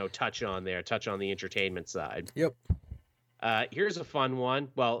 touch on the entertainment side. Yep. Here's a fun one.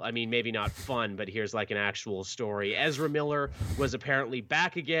 Well, I mean, maybe not fun, but here's like an actual story. Ezra Miller was apparently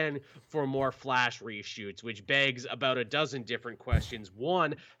back again for more Flash reshoots, which begs about a dozen different questions.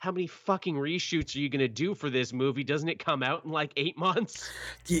 One, how many fucking reshoots are you going to do for this movie? Doesn't it come out in like 8 months?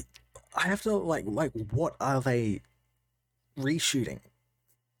 Yeah, I have to like, what are they reshooting?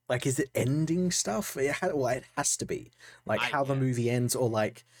 Like, is it ending stuff? It has to be. Like, how the movie ends, or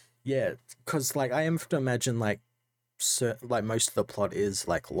like, Yeah, because like I am to imagine like like most of the plot is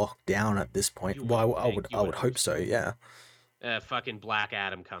like locked down at this point. You Well, would I think. would You I would would hope hope so. so. Yeah, Fucking Black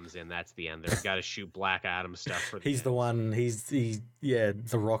Adam comes in. That's the end. They've got to shoot Black Adam stuff for the he's the end. one. Yeah.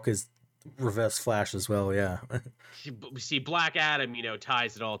 The Rock is Reverse Flash as well. Yeah, See, Black Adam,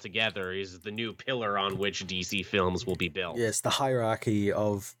 ties it all together. He's the new pillar on which DC films will be built. yes. The hierarchy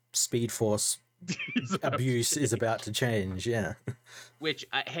of Speed Force abuse is about to change. Yeah, Which,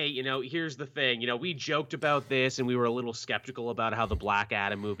 hey, here's the thing. We joked about this and we were a little skeptical about how the Black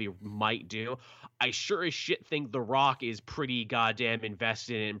Adam movie might do. I sure as shit think The Rock is pretty goddamn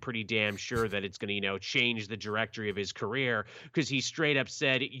invested and pretty damn sure that it's going to, change the trajectory of his career, because he straight up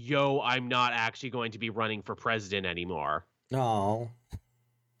said, yo, I'm not actually going to be running for president anymore. no.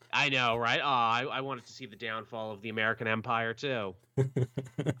 I know, right? I wanted to see the downfall of the American empire, too.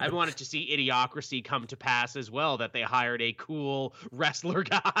 I wanted to see Idiocracy come to pass as well, that they hired a cool wrestler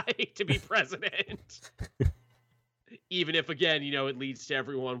guy to be president. Even if, again, it leads to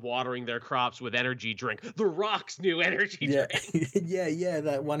everyone watering their crops with energy drink. The Rock's new energy drink. Yeah,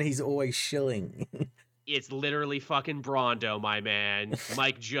 that one he's always shilling. It's literally fucking Brondo, my man.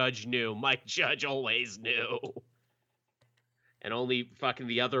 Mike Judge knew. Mike Judge always knew. And only fucking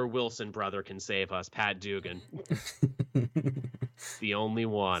the other Wilson brother can save us, Pat Dugan. The only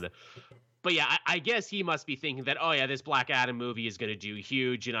one. But yeah, I guess he must be thinking that, oh yeah, this Black Adam movie is going to do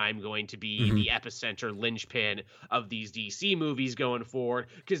huge, and I'm going to be the epicenter linchpin of these DC movies going forward,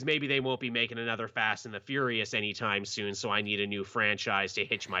 because maybe they won't be making another Fast and the Furious anytime soon, so I need a new franchise to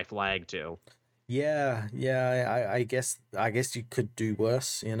hitch my flag to. Yeah, I guess you could do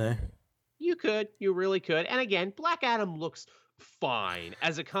worse, You could. You really could. And again, Black Adam looks fine.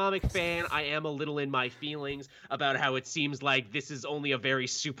 As a comic fan, I am a little in my feelings about how it seems like this is only a very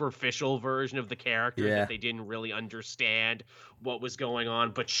superficial version of the character, that they didn't really understand what was going on,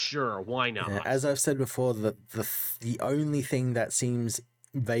 but sure, why not? Yeah, as I've said before, the only thing that seems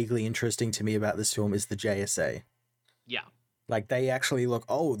vaguely interesting to me about this film is the JSA. Yeah. Like, these actually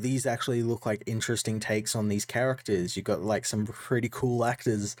look like interesting takes on these characters. You got like some pretty cool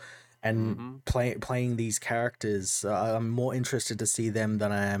actors and playing these characters. I'm more interested to see them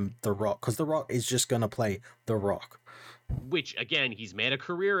than I am The Rock, because The Rock is just gonna play The Rock. Which, again, he's made a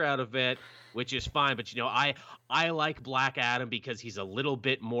career out of it, which is fine. But, I like Black Adam because he's a little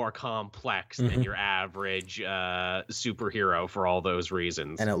bit more complex than your average superhero for all those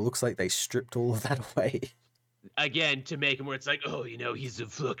reasons. And it looks like they stripped all of that away. Again, to make him where it's like, oh, he's a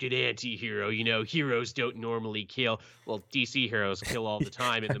fucking anti-hero. Heroes don't normally kill. Well, DC heroes kill all the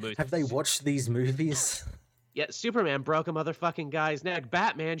time in the movies. Have they watched these movies? Yeah, Superman broke a motherfucking guy's neck.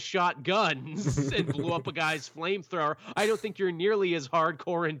 Batman shot guns and blew up a guy's flamethrower. I don't think you're nearly as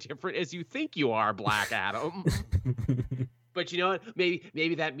hardcore and different as you think you are, Black Adam. But you know what?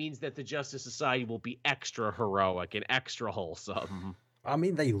 Maybe that means that the Justice Society will be extra heroic and extra wholesome. I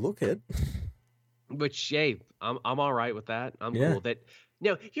mean, they look it. But hey, I'm all right with that. I'm cool with that.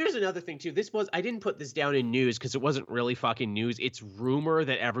 Now, here's another thing too. I didn't put this down in news because it wasn't really fucking news. It's rumor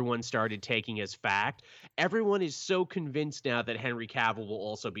that everyone started taking as fact. Everyone is so convinced now that Henry Cavill will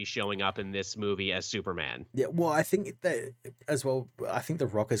also be showing up in this movie as Superman. Yeah, well, I think that as well. I think The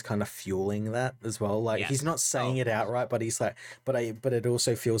Rock is kind of fueling that as well. Like, he's not saying it outright, but he's like, but it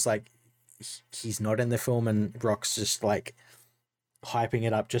also feels like he's not in the film, and Rock's just like hyping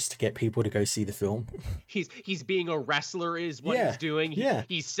it up just to get people to go see the film. He's being a wrestler is what he's doing.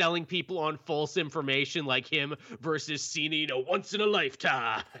 He's selling people on false information, like him versus Cena, once in a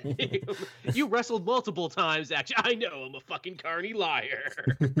lifetime. You wrestled multiple times, actually. I know, I'm a fucking carny liar.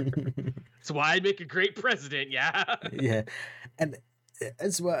 That's why I'd make a great president, yeah. Yeah. And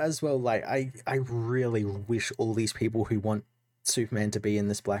as well, like I really wish all these people who want Superman to be in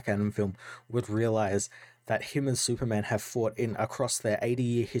this Black Adam film would realize that him and Superman have fought across their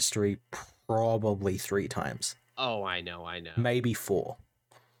 80-year history probably 3 times. Oh, I know. Maybe 4.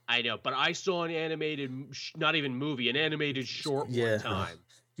 I know, but I saw an animated, not even movie, an animated short one time.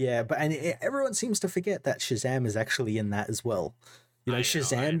 Yeah, but everyone seems to forget that Shazam is actually in that as well.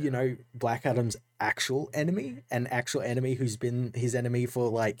 Shazam, Black Adam's actual enemy, an actual enemy who's been his enemy for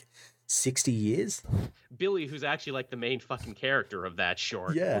like 60 years. Billy, who's actually like the main fucking character of that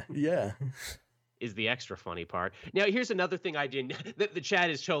short. Yeah. is the extra funny part. Now, here's another thing I didn't. The chat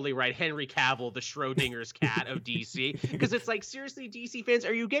is totally right. Henry Cavill, the Schrodinger's cat of DC, because it's like, seriously, DC fans,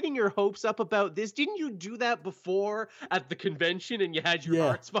 are you getting your hopes up about this? Didn't you do that before at the convention and you had your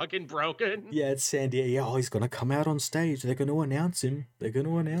hearts fucking broken? Yeah, it's San Diego. Oh, he's gonna come out on stage. They're gonna announce him.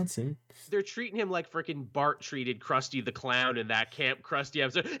 They're treating him like freaking Bart treated Krusty the Clown in that Camp Krusty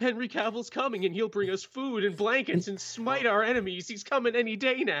episode. Henry Cavill's coming and he'll bring us food and blankets and smite our enemies. He's coming any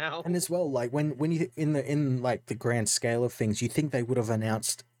day now. And as well, like when you in like the grand scale of things, you think they would have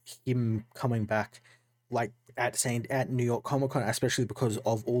announced him coming back like at New York Comic Con, especially because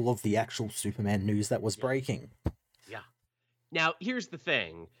of all of the actual Superman news that was breaking. Yeah. Now, here's the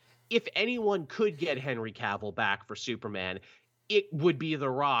thing. If anyone could get Henry Cavill back for Superman, it would be The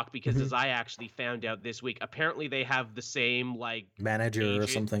Rock, because as I actually found out this week, apparently they have the same, like, manager agent or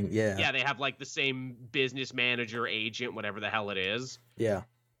something. Yeah, they have, like, the same business manager, agent, whatever the hell it is. Yeah.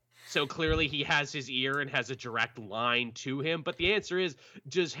 So clearly he has his ear and has a direct line to him. But the answer is,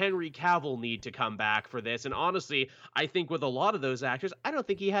 does Henry Cavill need to come back for this? And honestly, I think with a lot of those actors, I don't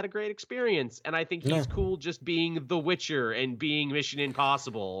think he had a great experience. And I think he's cool just being The Witcher and being Mission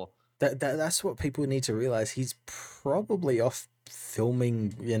Impossible. That's what people need to realize. He's probably off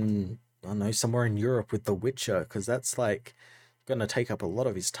filming in, I don't know, somewhere in Europe with The Witcher, because that's like going to take up a lot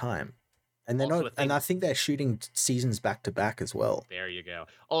of his time. And they're not, and I think they're shooting seasons back to back as well. There you go.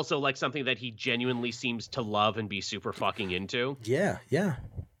 Also, like, something that he genuinely seems to love and be super fucking into. Yeah.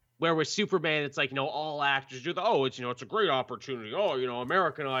 Where with Superman, it's like, all actors do it's a great opportunity. Oh,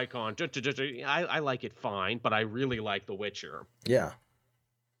 American icon. I like it fine, but I really like The Witcher. Yeah.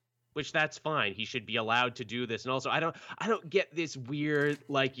 Which, that's fine. He should be allowed to do this. And also, I don't get this weird,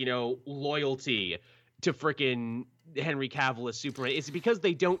 like, loyalty to frickin' Henry Cavill as Superman. Is it because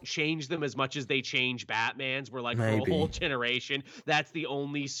they don't change them as much as they change Batman's? Where, like, for a whole generation, that's the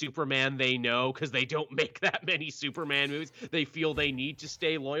only Superman they know, because they don't make that many Superman movies. They feel they need to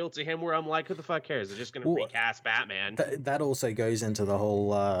stay loyal to him, where I'm like, who the fuck cares? They're just going to recast Batman. That also goes into the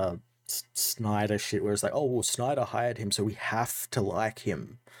whole Snyder shit, where it's like, oh, well, Snyder hired him, so we have to like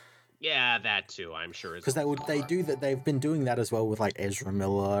him. Yeah, that too, I'm sure. Because they do that. They've been doing that as well with like Ezra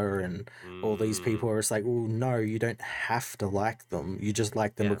Miller and all these people. Where it's like, well, no, you don't have to like them. You just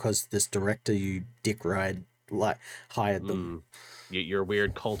like them because this director you dick ride hired them. Your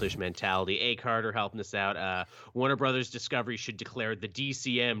weird cultish mentality. A. Carter helping us out. Warner Brothers Discovery should declare the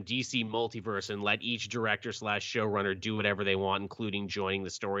DCM, DC Multiverse, and let each director / showrunner do whatever they want, including joining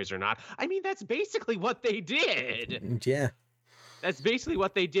the stories or not. I mean, that's basically what they did. Yeah. That's basically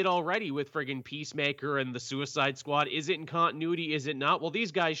what they did already with friggin' Peacemaker and the Suicide Squad. Is it in continuity? Is it not? Well,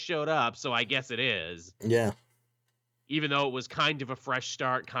 these guys showed up, so I guess it is. Yeah. Even though it was kind of a fresh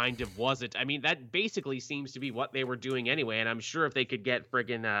start, kind of wasn't. I mean, that basically seems to be what they were doing anyway, and I'm sure if they could get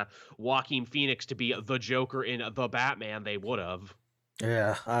friggin' Joaquin Phoenix to be the Joker in The Batman, they would have.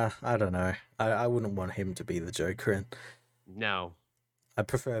 Yeah, I don't know. I wouldn't want him to be the Joker. No. I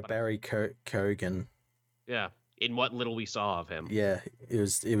prefer Barry Keoghan. Yeah. In what little we saw of him. Yeah, it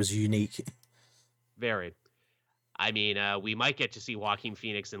was unique. Very. I mean, we might get to see Joaquin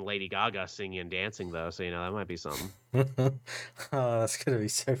Phoenix and Lady Gaga singing and dancing, though, so, that might be something. Oh, that's going to be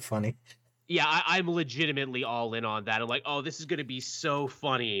so funny. Yeah, I'm legitimately all in on that. I'm like, oh, this is going to be so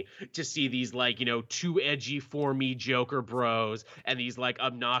funny to see these, like, too edgy for me Joker bros and these, like,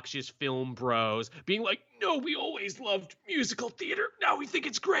 obnoxious film bros being like, no, we always loved musical theater. Now we think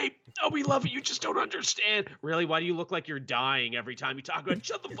it's great. Oh, we love it. You just don't understand. Really? Why do you look like you're dying every time you talk about it?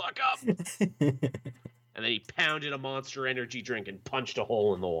 Shut the fuck up. And then he pounded a Monster Energy drink and punched a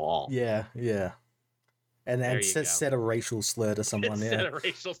hole in the wall. Yeah. And then said a racial slur to someone. Said a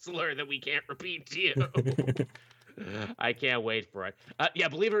racial slur that we can't repeat to you. I can't wait for it. Yeah,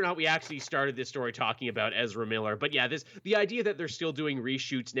 believe it or not, we actually started this story talking about Ezra Miller. But yeah, the idea that they're still doing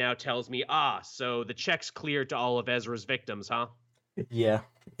reshoots now tells me, so the check's cleared to all of Ezra's victims, huh? Yeah.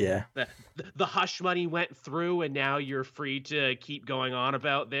 The hush money went through, and now you're free to keep going on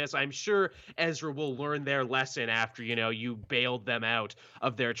about this. I'm sure Ezra will learn their lesson after, you bailed them out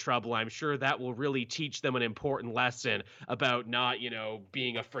of their trouble. I'm sure that will really teach them an important lesson about not,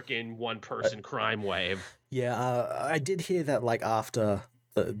 being a freaking one-person crime wave. Yeah, I did hear that, like, after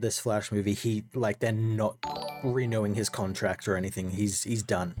this Flash movie, they're not renewing his contract or anything. He's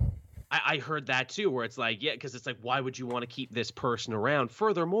done. I heard that too, where it's like, yeah, because it's like, why would you want to keep this person around?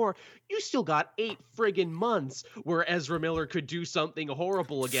 Furthermore, you still got 8 friggin' months where Ezra Miller could do something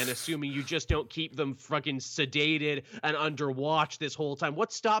horrible again, assuming you just don't keep them fucking sedated and under watch this whole time.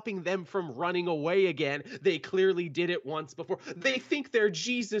 What's stopping them from running away again? They clearly did it once before. They think they're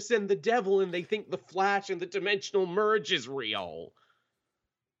Jesus and the devil, and they think the Flash and the dimensional merge is real.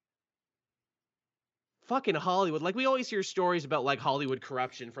 fucking Hollywood. Like, we always hear stories about, like, Hollywood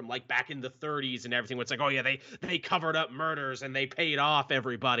corruption from, like, back in the 30s and everything, where it's like, oh, yeah, they covered up murders and they paid off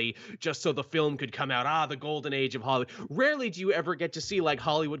everybody just so the film could come out. Ah, the golden age of Hollywood. Rarely do you ever get to see, like,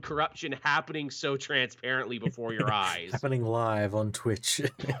 Hollywood corruption happening so transparently before your eyes. Happening live on Twitch.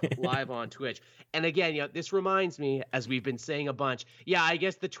 Live on Twitch. And again, this reminds me, as we've been saying a bunch, yeah, I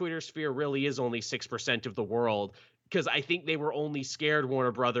guess the Twitter sphere really is only 6% of the world, because I think they were only scared,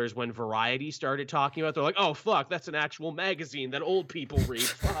 Warner Brothers, when Variety started talking about it. They're like, oh, fuck, that's an actual magazine that old people read.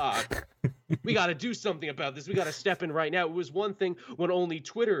 Fuck. We got to do something about this. We got to step in right now. It was one thing when only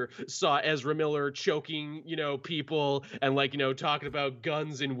Twitter saw Ezra Miller choking, people and, like, talking about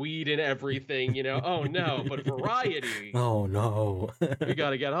guns and weed and everything, Oh, no. But Variety. Oh, no. We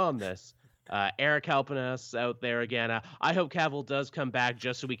got to get on this. Eric helping us out there again. I hope Cavill does come back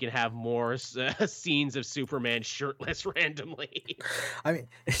just so we can have more scenes of Superman shirtless randomly. I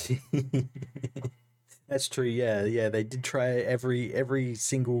mean, that's true. Yeah. They did try every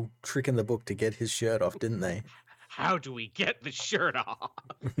single trick in the book to get his shirt off, didn't they? How do we get the shirt off?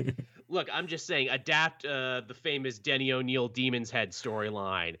 Look, I'm just saying, adapt the famous Denny O'Neil Demon's Head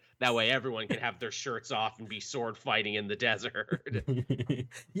storyline. That way everyone can have their shirts off and be sword fighting in the desert.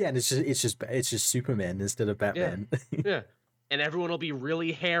 Yeah, and it's just Superman instead of Batman. Yeah. And everyone will be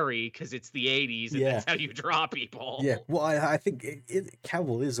really hairy because it's the 80s and that's how you draw people. Yeah, well, I think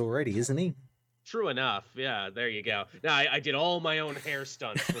Cavill is already, isn't he? True enough. Yeah, there you go. Now, I did all my own hair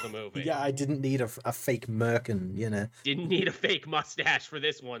stunts for the movie. Yeah, I didn't need a fake merkin, Didn't need a fake mustache for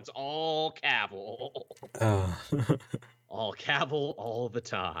this one. It's all Cavill. All Cavill all the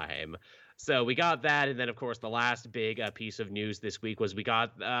time. So we got that, and then, of course, the last big piece of news this week was we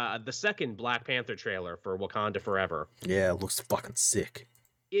got the second Black Panther trailer for Wakanda Forever. Yeah, it looks fucking sick.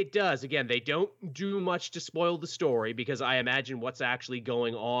 It does. Again, they don't do much to spoil the story, because I imagine what's actually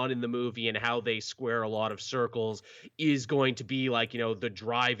going on in the movie and how they square a lot of circles is going to be like, the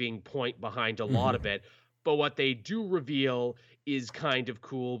driving point behind a lot of it. But what they do reveal is kind of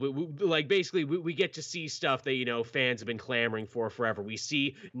cool. But we get to see stuff that, fans have been clamoring for forever. We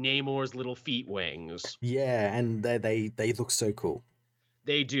see Namor's little feet wings. Yeah, and they look so cool.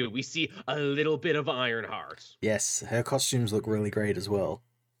 They do. We see a little bit of Ironheart. Yes, her costumes look really great as well.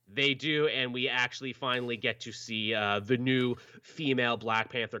 They do, and we actually finally get to see the new female Black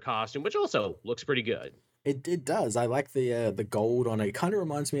Panther costume, which also looks pretty good. It does. I like the gold on it. It kind of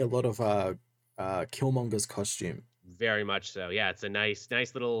reminds me a lot of Killmonger's costume. Very much so. Yeah, it's a nice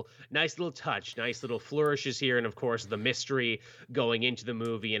little touch, nice little flourishes here, and of course the mystery going into the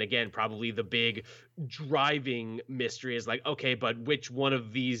movie. And again, probably the big driving mystery is like, okay, but which one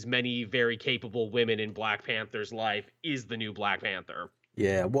of these many very capable women in Black Panther's life is the new Black Panther?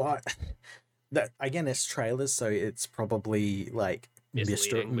 Yeah, well, again, it's trailers, so it's probably like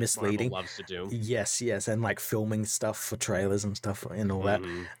misleading. Marvel loves to do. Yes, and like filming stuff for trailers and stuff and all that.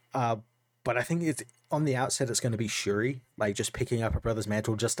 But I think it's on the outset, it's going to be Shuri, like just picking up her brother's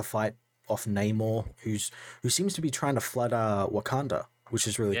mantle just to fight off Namor, who seems to be trying to flood Wakanda, which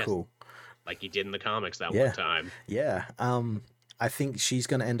is really cool. Like he did in the comics that one time. Yeah. I think she's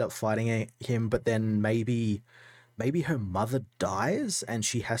going to end up fighting him, but then maybe her mother dies and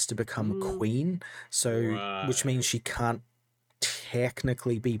she has to become queen. So, which means she can't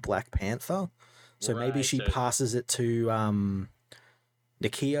technically be Black Panther. So maybe she passes it to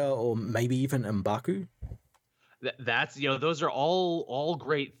Nakia or maybe even M'Baku. That's, those are all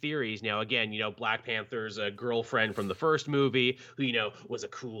great theories. Now, again, Black Panther's a girlfriend from the first movie who, was a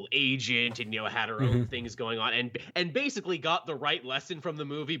cool agent and, had her own things going on and basically got the right lesson from the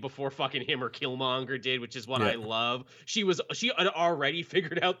movie before fucking him or Killmonger did, which is what I love. She had already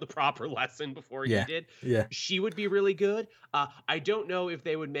figured out the proper lesson before he did. Yeah. She would be really good. I don't know if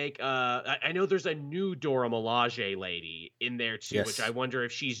they would make, I know there's a new Dora Milaje lady in there too, which I wonder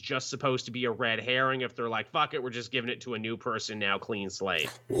if she's just supposed to be a red herring, if they're like, fuck it, we're just giving it to a new person now, clean slate.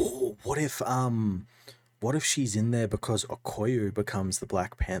 Ooh, what if she's in there because Okoye becomes the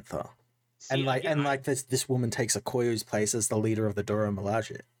Black Panther? See, this woman takes Okoye's place as the leader of the Dora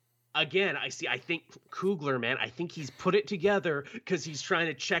Milaje. Again, I think Coogler, man, I think he's put it together because he's trying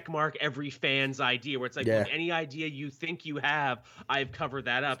to check mark every fan's idea, where it's like, look, any idea you think you have, I've covered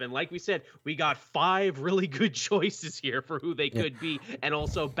that up. And like we said, we got 5 really good choices here for who they could be, and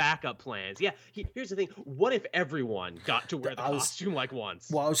also backup plans. Yeah, here's the thing. What if everyone got to wear the costume like once?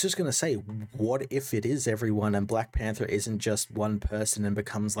 Well, I was just going to say, what if it is everyone and Black Panther isn't just one person and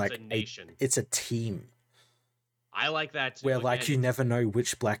becomes like a nation? It's a team. I like that too. Where, like, you never know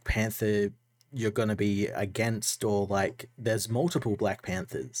which Black Panther you're going to be against, or, like, there's multiple Black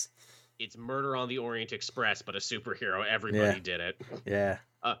Panthers. It's Murder on the Orient Express, but a superhero. Everybody did it. Yeah.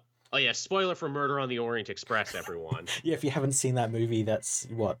 Oh yeah, spoiler for Murder on the Orient Express, everyone. Yeah, if you haven't seen that movie, that's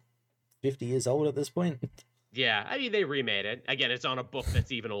what, 50 years old at this point. Yeah, I mean, they remade it. Again, it's on a book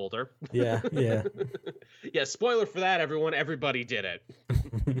that's even older. Yeah, yeah. Yeah, spoiler for that, everyone. Everybody did it.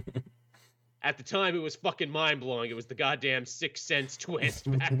 At the time, it was fucking mind-blowing. It was the goddamn Sixth Sense twist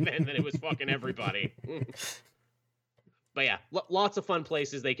back then that it was fucking everybody. But yeah, lots of fun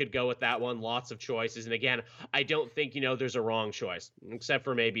places they could go with that one. Lots of choices. And again, I don't think, there's a wrong choice. Except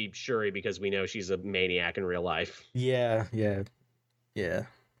for maybe Shuri, because we know she's a maniac in real life. Yeah.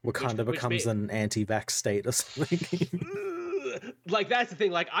 Wakanda becomes an anti-vax state or something. Like, that's the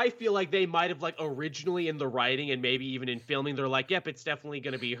thing. Like, I feel like they might have, like, originally in the writing and maybe even in filming, they're like, yep, it's definitely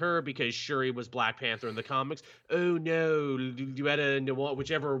going to be her because Shuri was Black Panther in the comics. Oh, no,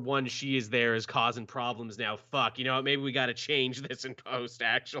 whichever one she is there is causing problems now. Fuck, maybe we got to change this in post,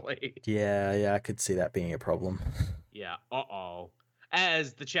 actually. Yeah, I could see that being a problem. Yeah, uh-oh.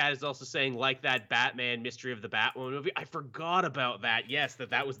 As the chat is also saying, like that Batman Mystery of the Batwoman movie, I forgot about that. Yes,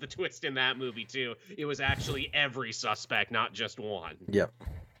 that was the twist in that movie, too. It was actually every suspect, not just one. Yep.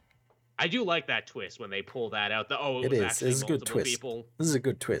 I do like that twist when they pull that out. It is. Actually it's a good twist. People. This is a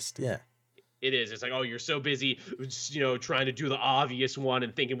good twist, yeah. It is. It's like, oh, you're so busy, trying to do the obvious one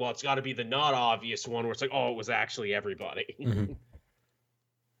and thinking, well, it's got to be the not obvious one, where it's like, oh, it was actually everybody. Mm-hmm.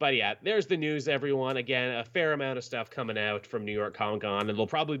 But yeah, there's the news, everyone. Again, a fair amount of stuff coming out from New York Comic Con, and there'll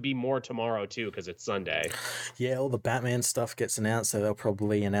probably be more tomorrow, too, because it's Sunday. Yeah, all the Batman stuff gets announced, so they'll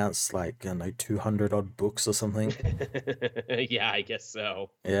probably announce, 200-odd books or something. Yeah, I guess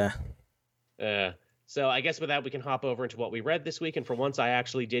so. Yeah. So I guess with that, we can hop over into what we read this week, and for once, I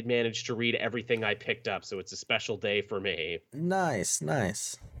actually did manage to read everything I picked up, so it's a special day for me. Nice.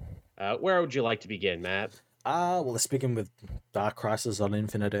 Where would you like to begin, Matt? Well, let's begin with Dark Crisis on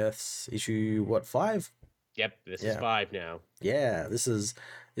Infinite Earths, issue 5? Yep, this is 5 now. Yeah, this is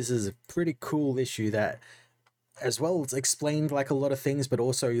a pretty cool issue that, as well, it's explained a lot of things, but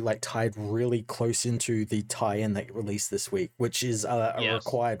also tied really close into the tie-in that released this week, which is a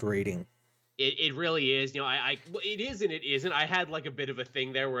required reading. It really is. It is and it isn't. I had a bit of a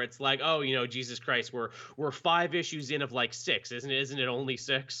thing there where it's like, oh, Jesus Christ, we're 5 issues in of 6, isn't it? Isn't it only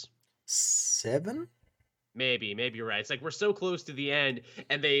 6? 7? Maybe you're right. It's like we're so close to the end,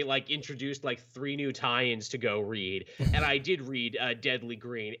 and they introduced 3 new tie-ins to go read. And I did read Deadly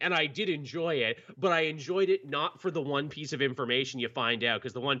Green, and I did enjoy it, but I enjoyed it not for the one piece of information you find out,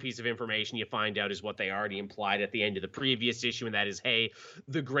 because the one piece of information you find out is what they already implied at the end of the previous issue, and that is, hey,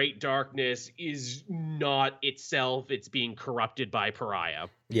 the Great Darkness is not itself; it's being corrupted by Pariah.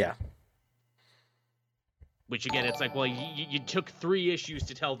 Yeah. Which again, it's like, well, you took 3 issues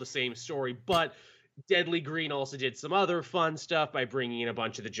to tell the same story, but Deadly Green also did some other fun stuff by bringing in a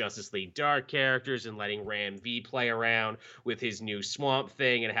bunch of the Justice League Dark characters and letting Ram V play around with his new Swamp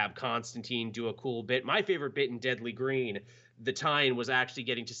Thing and have Constantine do a cool bit. My favorite bit in Deadly Green, the tie-in, was actually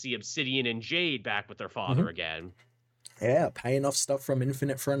getting to see Obsidian and Jade back with their father again. Yeah, paying off stuff from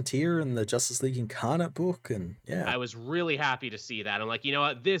Infinite Frontier and the Justice League Incarnate book, and yeah. I was really happy to see that. I'm like, you know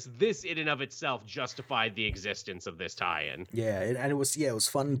what, this in and of itself justified the existence of this tie-in. Yeah, and it was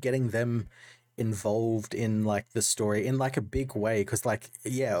fun getting them involved in the story in a big way, because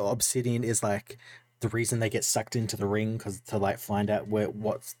Obsidian is the reason they get sucked into the ring, because to find out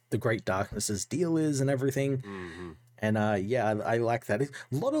what the Great Darkness's deal is and everything. Mm-hmm. And I like that. A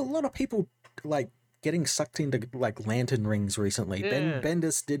lot of people getting sucked into lantern rings recently. Yeah.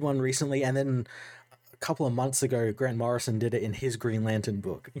 Bendis did one recently, and then a couple of months ago Grant Morrison did it in his Green Lantern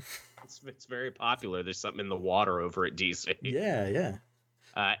book. It's very popular. There's something in the water over at DC. Yeah.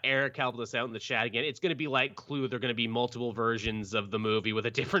 Eric helped us out in the chat again. It's going to be like Clue. There are going to be multiple versions of the movie with a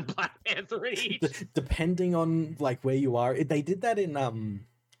different Black Panther in each. Depending on where you are. They did that in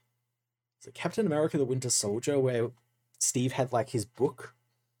Captain America: The Winter Soldier, where Steve had his book,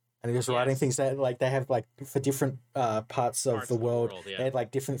 and he was writing things that they have for different parts of the world. Yeah. They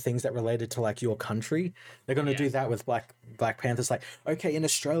had different things that related to your country. They're going to do that with Black Panthers. Okay, in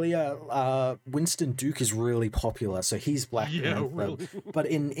Australia, Winston Duke is really popular, so he's Black Panther. Really? But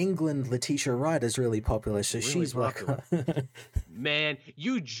in England, Letitia Wright is really popular, so really she's popular. Black. Man,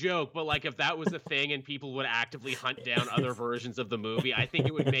 you joke, but if that was a thing and people would actively hunt down other versions of the movie, I think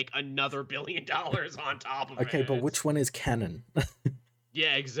it would make another $1 billion on top of it. Okay, but which one is canon?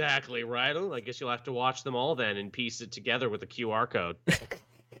 Yeah, exactly, right? I guess you'll have to watch them all then and piece it together with a QR code.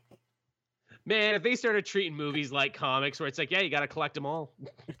 Man, if they started treating movies like comics, where it's like, yeah, you got to collect them all.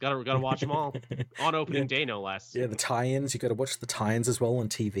 Gotta watch them all. On opening day, no less. Yeah, the tie-ins. You got to watch the tie-ins as well on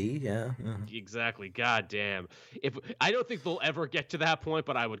TV, yeah. Exactly, god damn. I don't think they'll ever get to that point,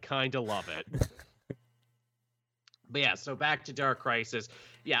 but I would kind of love it. But yeah, so back to Dark Crisis.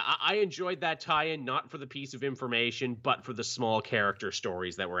 Yeah, I enjoyed that tie-in, not for the piece of information, but for the small character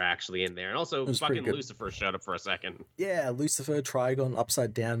stories that were actually in there. And also, fucking Lucifer showed up for a second. Yeah, Lucifer, Trigon,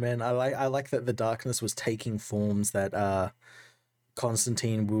 Upside Down Man. I like that the darkness was taking forms that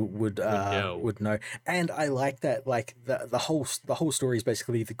Constantine would know. And I like that, like, the whole story is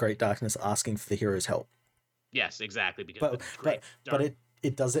basically the Great Darkness asking for the hero's help. Yes, exactly. Because but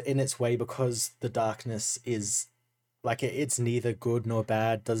it does it in its way, because the darkness is like it's neither good nor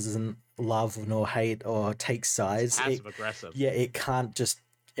bad, doesn't love nor hate or take sides. Passive aggressive. Yeah, it can't just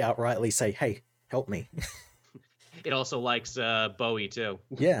outrightly say, "Hey, help me." It also likes Bowie too.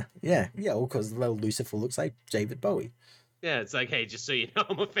 Yeah. Well, because Lucifer looks like David Bowie. Yeah, it's like, hey, just so you know,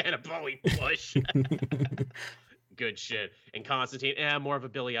 I'm a fan of Bowie. Push. Good shit. And Constantine, I'm more of a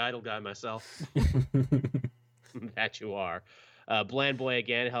Billy Idol guy myself. That you are. Bland Boy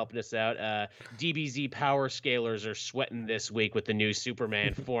again helping us out. DBZ Power Scalers are sweating this week with the new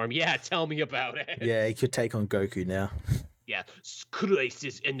Superman form. Yeah, tell me about it. Yeah, he could take on Goku now. Yeah,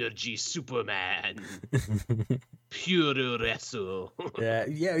 Crisis Energy Superman. Pure wrestle.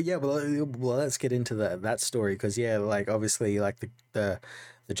 yeah. Well, let's get into that story, because like obviously, like the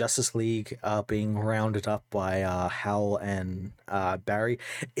Justice League are being rounded up by Hal and Barry.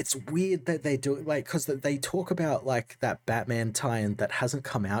 It's weird that they do it, like, because they talk about like that Batman tie-in that hasn't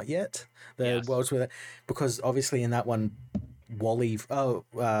come out yet. Worlds with it, because obviously in that one,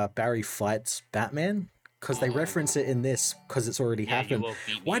 Barry fights Batman. Because they reference it in this, because it's already happened.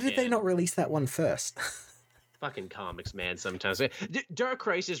 Why did they not release that one first? Fucking comics, man, sometimes. Dark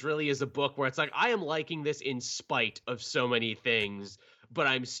Crisis really is a book where it's like, I am liking this in spite of so many things, but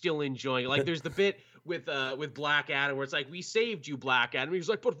I'm still enjoying it. Like, there's the bit with Black Adam where it's like, we saved you, Black Adam. He's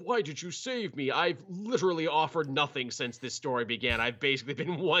like, but why did you save me? I've literally offered nothing since this story began. I've basically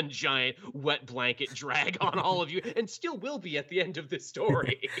been one giant wet blanket drag on all of you, and still will be at the end of this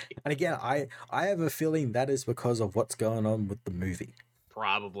story. And again, I have a feeling that is because of what's going on with the movie.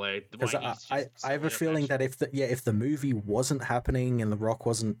 Probably. Because I have a feeling that if the movie wasn't happening and The Rock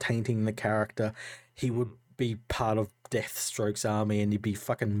wasn't tainting the character, he would be part of Deathstroke's army and he'd be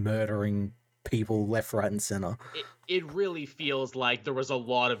fucking murdering people left, right, and center. It really feels like there was a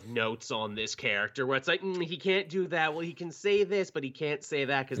lot of notes on this character where it's like, he can't do that. Well, he can say this, but he can't say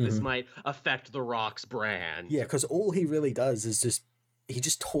that because this might affect The Rock's brand. Yeah, because all he really does is he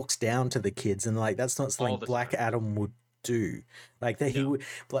just talks down to the kids, and like that's not something Black Adam would do. Like the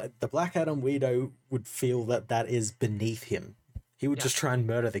Black Adam we know would feel that is beneath him. He would just try and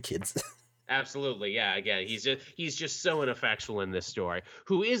murder the kids. Absolutely, yeah. Again, he's just so ineffectual in this story.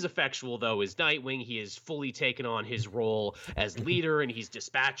 Who is effectual though is Nightwing. He has fully taken on his role as leader, and he's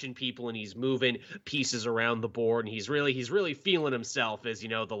dispatching people, and he's moving pieces around the board, and he's really feeling himself as,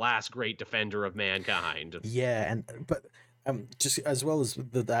 the last great defender of mankind. Yeah, but just as well as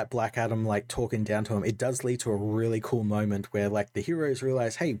that Black Adam like talking down to him, it does lead to a really cool moment where like the heroes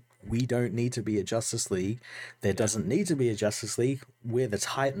realize, hey, we don't need to be a Justice League. There doesn't need to be a Justice League. We're the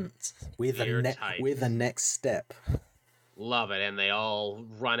Titans. We're the next step. Love it. And they all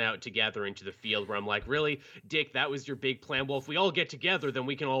run out together into the field where I'm like, really, Dick, that was your big plan? Well, if we all get together, then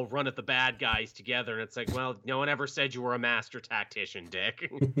we can all run at the bad guys together. And it's like, well, no one ever said you were a master tactician,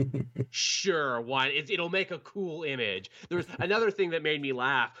 Dick. Sure, why? It'll make a cool image. There's another thing that made me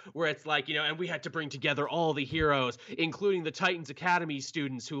laugh where it's like, and we had to bring together all the heroes, including the Titans Academy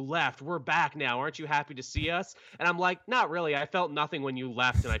students who left. We're back now. Aren't you happy to see us? And I'm like, not really. I felt nothing when you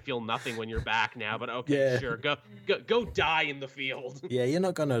left, and I feel nothing when you're back now. But okay, sure. Go die in the field. Yeah, you're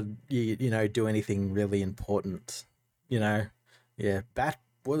not gonna do anything really important. Yeah,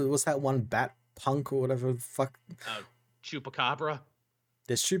 what was that one, Bat Punk or whatever the fuck? Chupacabra.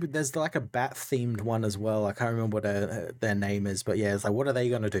 There's like a bat themed one as well. I can't remember what their name is, but yeah, it's like, what are they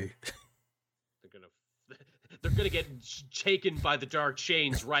gonna do? They're gonna get taken by the dark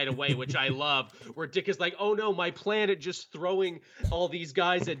chains right away, which I love. Where Dick is like, oh no, my plan at just throwing all these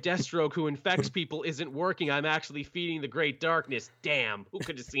guys at Deathstroke who infects people isn't working. I'm actually feeding the great darkness. Damn, who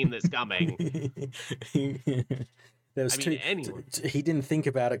could have seen this coming? Anyone. He didn't think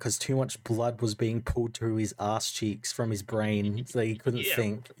about it because too much blood was being pulled through his ass cheeks from his brain, so he couldn't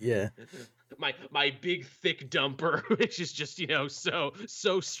think. Yeah. My big thick dumper, which is just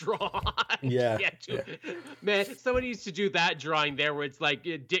so strong. Yeah. Man, someone needs to do that drawing there where it's like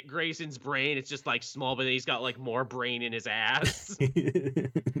Dick Grayson's brain. It's just like small, but then he's got like more brain in his ass.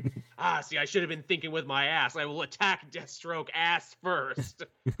 See, I should have been thinking with my ass. I will attack Deathstroke ass first.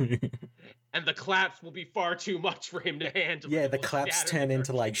 And the claps will be far too much for him to handle. Yeah, the claps turn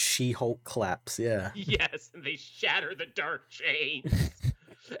into like She-Hulk claps. Yeah. Yes, and they shatter the dark chains.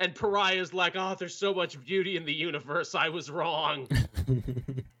 And Pariah's like, oh, there's so much beauty in the universe. I was wrong.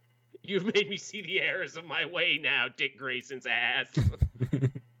 You've made me see the errors of my way now, Dick Grayson's ass.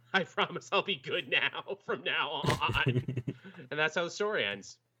 I promise I'll be good now, from now on. And that's how the story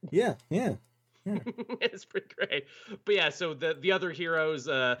ends. Yeah. It's pretty great. But yeah, so the other heroes,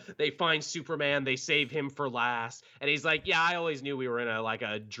 they find Superman, they save him for last, and he's like, yeah, I always knew we were in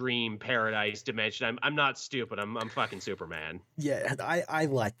a dream paradise dimension. I'm not stupid. I'm fucking Superman. Yeah, I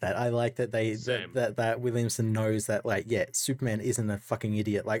like that. I like that that Williamson knows that, like, yeah, Superman isn't a fucking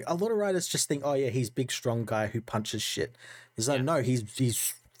idiot. Like, a lot of writers just think, oh yeah, he's big strong guy who punches shit. He's like, no,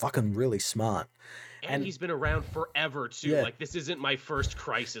 he's fucking really smart. And he's been around forever, too. Yeah. Like, this isn't my first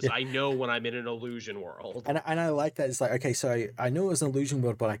crisis. Yeah. I know when I'm in an illusion world. And I like that. It's like, okay, so I knew it was an illusion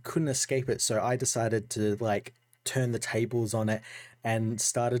world, but I couldn't escape it. So I decided to, like, turn the tables on it and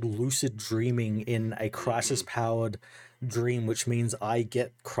started lucid dreaming in a crisis-powered dream, which means I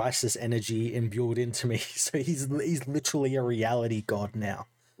get crisis energy imbued into me. So he's literally a reality god now.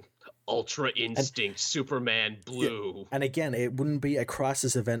 Ultra Instinct, Superman Blue. Yeah. And again, it wouldn't be a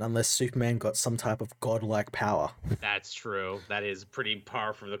crisis event unless Superman got some type of godlike power. That's true. That is pretty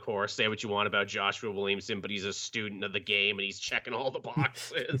par for the course. Say what you want about Joshua Williamson, but he's a student of the game and he's checking all the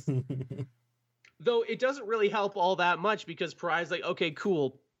boxes. Though it doesn't really help all that much because Pariah's like, okay,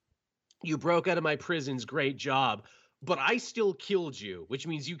 cool. You broke out of my prisons. Great job. But I still killed you, which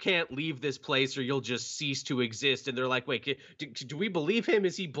means you can't leave this place or you'll just cease to exist. And they're like, wait, do we believe him?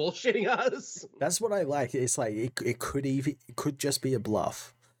 Is he bullshitting us? That's what I like. It's like, it could just be a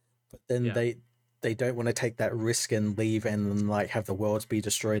bluff. But then they don't want to take that risk and leave and then, like, have the worlds be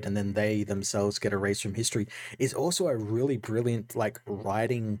destroyed and then they themselves get erased from history. It's also a really brilliant, like,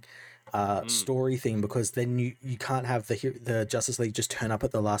 writing story thing, because then you can't have the Justice League just turn up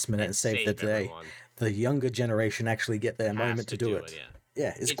at the last minute and save the day. Everyone. The younger generation actually get their moment to do it.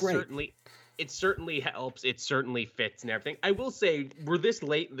 Yeah, it's great. It certainly helps. It certainly fits and everything. I will say, we're this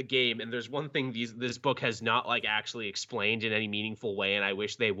late in the game, and there's one thing this book has not, like, actually explained in any meaningful way, and I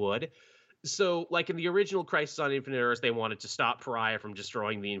wish they would. So, like, in the original Crisis on Infinite Earths, they wanted to stop Pariah from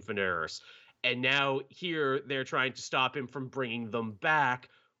destroying the Infinite Earths. And now here, they're trying to stop him from bringing them back.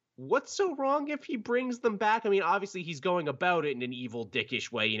 What's so wrong if he brings them back? I mean, obviously he's going about it in an evil,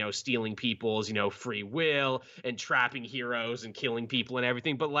 dickish way, stealing people's, free will and trapping heroes and killing people and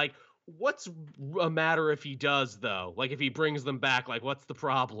everything. But, like, what's a matter if he does, though? Like, if he brings them back, like, what's the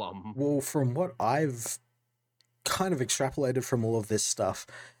problem? Well, from what I've kind of extrapolated from all of this stuff,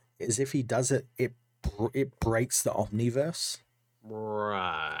 is if he does it, it breaks the Omniverse.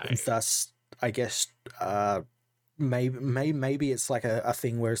 Right. Thus, I guess, maybe it's like a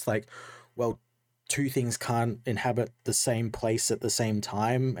thing where it's like, well, two things can't inhabit the same place at the same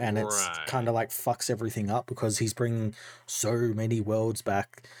time, and it's kind of like fucks everything up because he's bringing so many worlds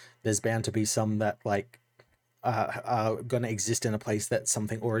back. There's bound to be some that, like, are gonna exist in a place that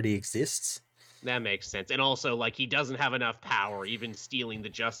something already exists. That makes sense. And also, like, he doesn't have enough power. Even stealing the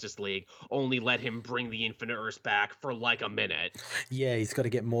Justice League only let him bring the Infinite Earths back for, like, a minute. Yeah, he's got to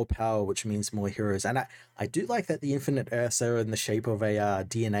get more power, which means more heroes. And I do like that the Infinite Earths are in the shape of a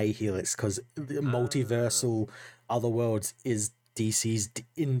DNA helix, because the multiversal other worlds is DC's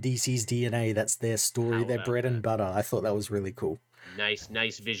DNA. That's their story, their bread and butter. I thought that was really cool.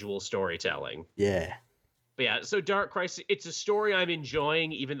 Nice visual storytelling. Yeah. But yeah, so Dark Crisis, it's a story I'm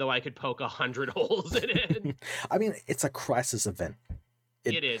enjoying, even though I could poke 100 holes in it. I mean, it's a crisis event.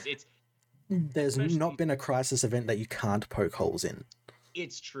 It is. There's not been a crisis event that you can't poke holes in.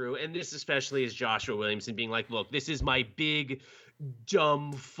 It's true. And this especially is Joshua Williamson being like, look, this is my big,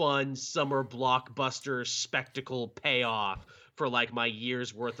 dumb, fun summer blockbuster spectacle payoff for, like, my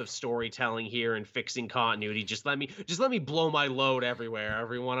year's worth of storytelling here and fixing continuity. Just let me blow my load everywhere,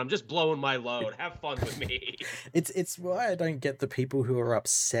 everyone. I'm just blowing my load. Have fun with me. It's why I don't get the people who are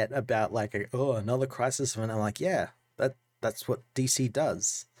upset about, like, another crisis event. I'm like, yeah, that's what DC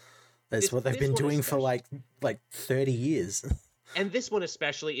does. That's what they've been doing for like 30 years. And this one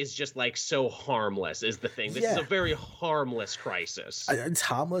especially is just, like, so harmless is the thing. This is a very harmless crisis. It's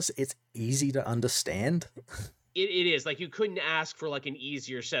harmless. It's easy to understand. It is. Like, you couldn't ask for, like, an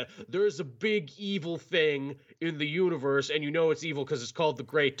easier set. There's a big evil thing in the universe, and you know it's evil because it's called the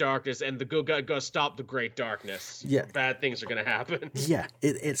Great Darkness, and the good guy goes stop the Great Darkness. Yeah. Bad things are going to happen. Yeah,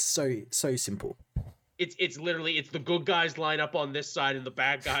 it's so simple. It's literally, it's the good guys line up on this side and the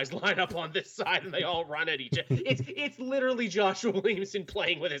bad guys line up on this side, and they all run at each other. It's literally Joshua Williamson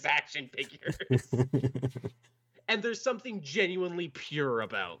playing with his action figures. And there's something genuinely pure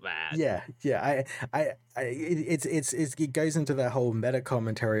about that. Yeah, it goes into that whole meta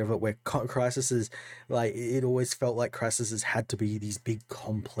commentary of it, where Crisis like, it always felt like Crisis had to be these big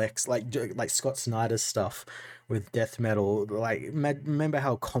complex, like Scott Snyder's stuff with death metal. Like, remember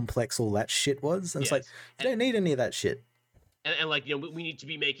how complex all that shit was? And it's like, you don't need any of that shit. And like, you know, we need to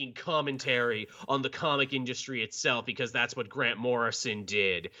be making commentary on the comic industry itself, because that's what Grant Morrison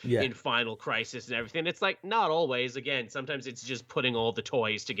did in Final Crisis and everything. It's like, not always. Again, sometimes it's just putting all the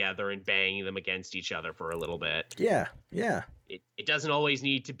toys together and banging them against each other for a little bit. Yeah. It doesn't always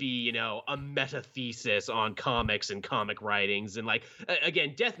need to be, you know, a meta thesis on comics and comic writings. And like,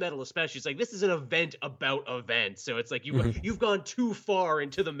 again, death metal especially, it's like, this is an event about events. So it's like, you've gone too far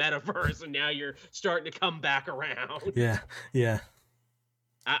into the metaverse, and now you're starting to come back around. Yeah.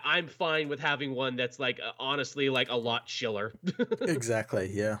 I'm fine with having one that's like, honestly, like a lot chiller. Exactly,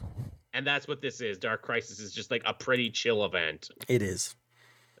 yeah. And that's what this is. Dark Crisis is just like a pretty chill event. It is.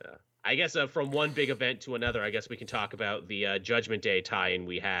 I guess from one big event to another, I guess we can talk about the Judgment Day tie-in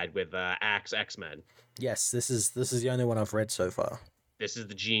we had with Axe X-Men. Yes, this is the only one I've read so far. This is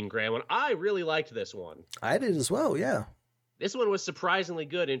the Jean Grey one. I really liked this one. I did as well, yeah. This one was surprisingly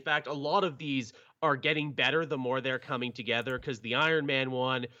good. In fact, a lot of these are getting better the more they're coming together, because the Iron Man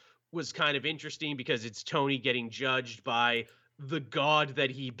one was kind of interesting because it's Tony getting judged by the god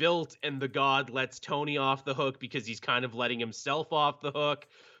that he built, and the god lets Tony off the hook because he's kind of letting himself off the hook,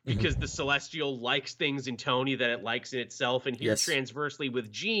 because the Celestial likes things in Tony that it likes in itself. And here, transversely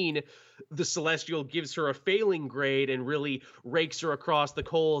with Jean, the Celestial gives her a failing grade and really rakes her across the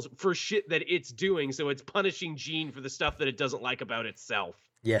coals for shit that it's doing. So it's punishing Jean for the stuff that it doesn't like about itself.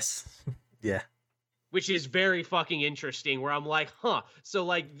 Yes. Yeah. Which is very fucking interesting, where I'm like, so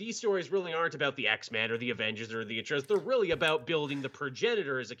like, these stories really aren't about the X-Men or the Avengers or the Eternals. They're really about building the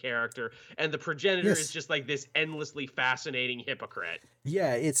Progenitor as a character, and the Progenitor is just like this endlessly fascinating hypocrite.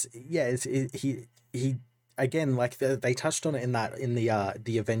 Yeah, he again, like, they touched on it in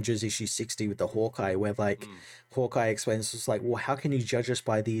the Avengers issue 60 with the Hawkeye, where like Hawkeye explains, it's like, well, how can you judge us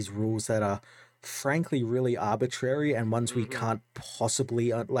by these rules that are frankly really arbitrary and ones we can't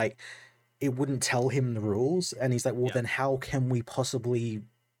possibly like. It wouldn't tell him the rules, and he's like, well, then how can we possibly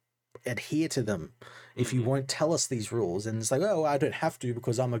adhere to them if you won't tell us these rules? And it's like, oh, I don't have to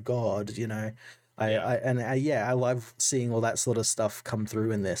because I'm a god, you know. I love seeing all that sort of stuff come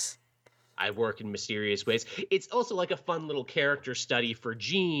through in this. I work in mysterious ways. It's also like a fun little character study for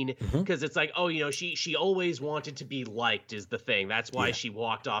Jean, because it's like, oh, you know, she always wanted to be liked is the thing. That's why she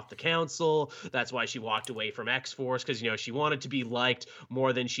walked off the council. That's why she walked away from X-Force, because, you know, she wanted to be liked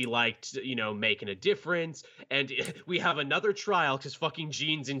more than she liked, you know, making a difference. And we have another trial, because fucking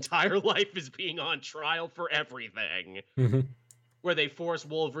Jean's entire life is being on trial for everything. Where they force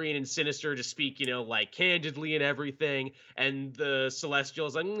Wolverine and Sinister to speak, you know, like, candidly and everything. And the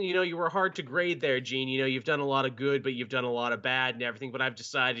Celestial's like, you know, you were hard to grade there, Jean. You know, you've done a lot of good, but you've done a lot of bad and everything. But I've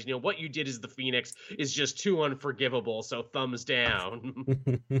decided, you know, what you did as the Phoenix is just too unforgivable. So thumbs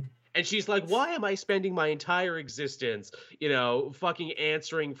down. And she's like, why am I spending my entire existence, you know, fucking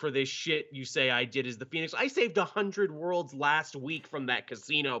answering for this shit you say I did as the Phoenix? I saved 100 worlds last week from that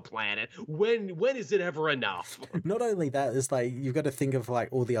casino planet. When is it ever enough? Not only that, it's like, you've got to think of like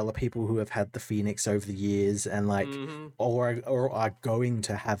all the other people who have had the Phoenix over the years, and like, or are going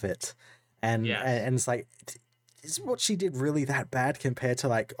to have it. And it's like, is what she did really that bad compared to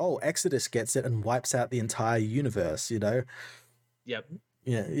like, oh, Exodus gets it and wipes out the entire universe, you know? Yep.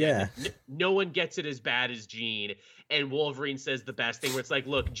 Yeah. No one gets it as bad as Jean. And Wolverine says the best thing, where it's like,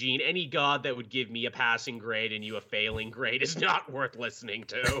 look, Jean, any god that would give me a passing grade and you a failing grade is not worth listening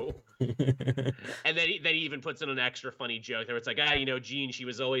to. And then he even puts in an extra funny joke there. It's like, you know, Jean, she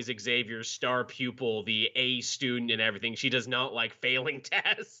was always Xavier's star pupil, the A student and everything. She does not like failing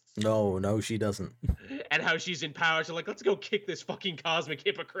tests. No, she doesn't. And how she's in power. She's like, let's go kick this fucking cosmic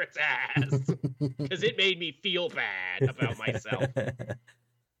hypocrite's ass. Because it made me feel bad about myself.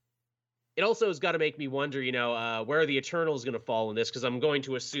 It also has got to make me wonder, you know, where are the Eternals going to fall in this? Because I'm going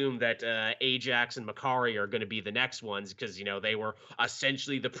to assume that Ajax and Makari are going to be the next ones, because, you know, they were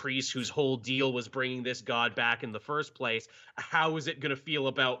essentially the priests whose whole deal was bringing this god back in the first place. How is it going to feel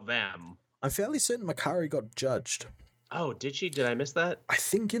about them? I'm fairly certain Makari got judged. Oh, did she? Did I miss that? I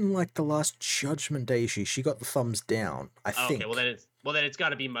think in like the last Judgment Day, she got the thumbs down. I think. Okay, well then it's got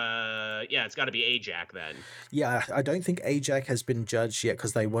to be it's got to be Ajax then. Yeah, I don't think Ajax has been judged yet,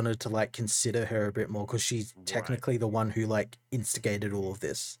 because they wanted to like consider her a bit more, because she's technically the one who like instigated all of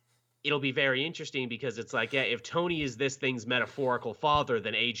this. It'll be very interesting, because it's like, if Tony is this thing's metaphorical father,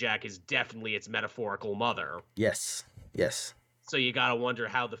 then Ajax is definitely its metaphorical mother. Yes. So you gotta wonder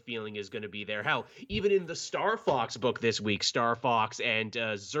how the feeling is going to be there. Hell, even in the Star Fox book this week, Star Fox and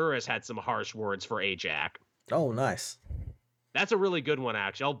Zurus had some harsh words for Ajak. Oh, nice. That's a really good one,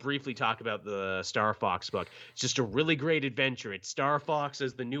 actually. I'll briefly talk about the Star Fox book. It's just a really great adventure. It's Star Fox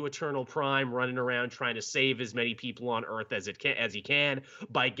as the new Eternal Prime running around trying to save as many people on Earth as he can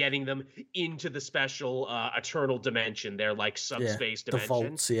by getting them into the special Eternal Dimension. They're like subspace dimension. The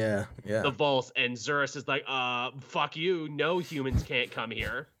vaults, yeah. The vaults. And Zurus is like, fuck you. No humans can't come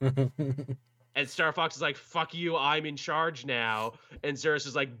here. And Star Fox is like, fuck you, I'm in charge now. And Zurus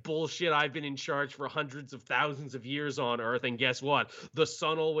is like, bullshit, I've been in charge for hundreds of thousands of years on Earth. And guess what? The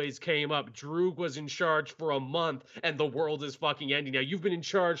sun always came up. Droog was in charge for a month, and the world is fucking ending. Now, you've been in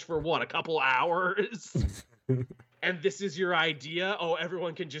charge for, what, a couple hours? And this is your idea? Oh,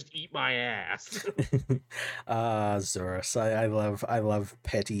 everyone can just eat my ass. Zurus. I love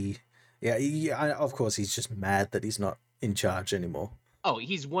petty. Yeah, of course, he's just mad that he's not in charge anymore. Oh,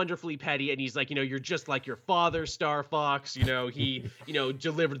 he's wonderfully petty, and he's like, you're just like your father, Star Fox. He,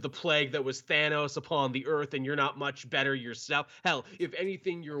 delivered the plague that was Thanos upon the Earth, and you're not much better yourself. Hell, if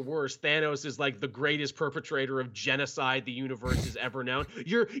anything, you're worse. Thanos is like the greatest perpetrator of genocide the universe has ever known.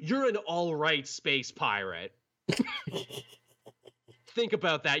 You're an all right space pirate. Think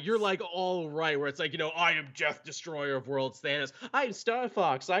about that. You're like all right, where it's like, I am Death Destroyer of Worlds, Thanos. I am Star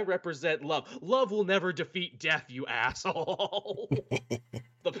Fox. I represent love. Love will never defeat death, you asshole.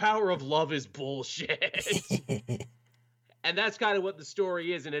 The power of love is bullshit. And that's kind of what the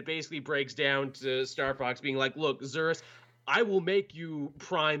story is, and it basically breaks down to Star Fox being like, look, Zurus, I will make you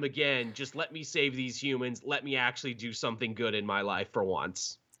Prime again. Just let me save these humans. Let me actually do something good in my life for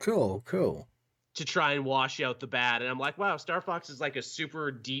once. Cool. To try and wash out the bad. And I'm like, wow, Star Fox is like a super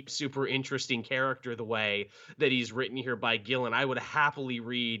deep, super interesting character the way that he's written here by Gillen. I would happily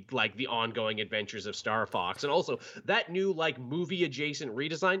read like the ongoing adventures of Star Fox. And also that new like movie adjacent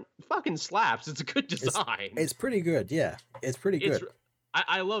redesign fucking slaps. It's a good design. It's pretty good. Yeah, it's pretty good.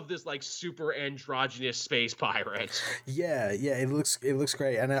 I love this like super androgynous space pirate. Yeah, it looks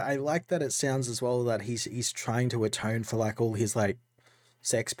great. And I like that it sounds as well that he's trying to atone for like all his like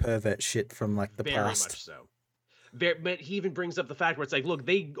sex pervert shit from like the past. Very much so. But he even brings up the fact where it's like, look,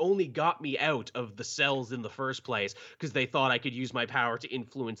 they only got me out of the cells in the first place because they thought I could use my power to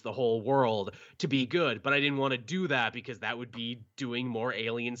influence the whole world to be good. But I didn't want to do that because that would be doing more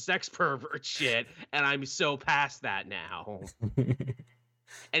alien sex pervert shit. And I'm so past that now.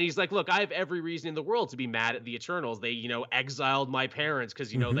 And he's like, look, I have every reason in the world to be mad at the Eternals. They, exiled my parents because,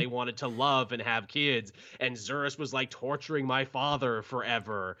 they wanted to love and have kids. And Zurus was like torturing my father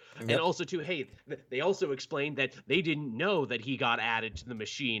forever. Yep. And also, too, hey, they also explained that they didn't know that he got added to the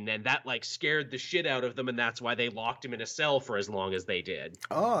machine. And that like scared the shit out of them. And that's why they locked him in a cell for as long as they did.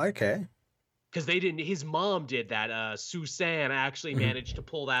 Oh, okay. Because they didn't, his mom did that. Susan actually managed to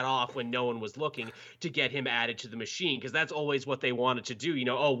pull that off when no one was looking to get him added to the machine. Because that's always what they wanted to do.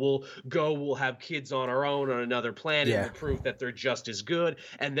 We'll have kids on our own on another planet and prove that they're just as good.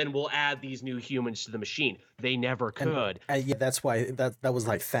 And then we'll add these new humans to the machine. They never could. Yeah, that's why that was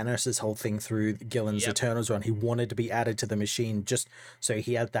like Thanos' whole thing through Gillen's Eternals run. He wanted to be added to the machine just so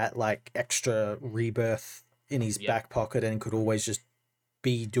he had that like extra rebirth in his back pocket and could always just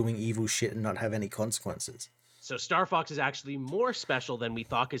be doing evil shit and not have any consequences. So Star Fox is actually more special than we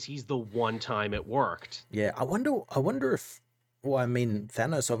thought because he's the one time it worked. Yeah, I wonder if, well, I mean,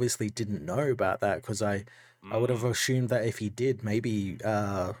 Thanos obviously didn't know about that because I would have assumed that if he did, maybe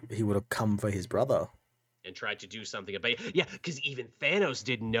he would have come for his brother. And tried to do something about it. Yeah, because even Thanos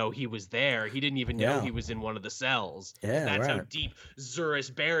didn't know he was there. He didn't even know he was in one of the cells. Yeah, that's how deep Zurus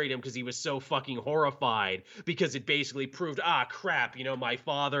buried him because he was so fucking horrified because it basically proved, crap, my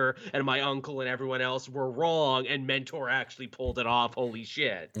father and my uncle and everyone else were wrong and Mentor actually pulled it off. Holy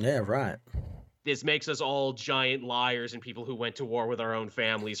shit. Yeah, right. This makes us all giant liars and people who went to war with our own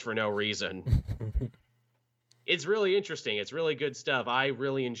families for no reason. It's really interesting. It's really good stuff. I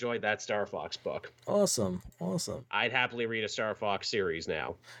really enjoyed that Star Fox book. Awesome. I'd happily read a Star Fox series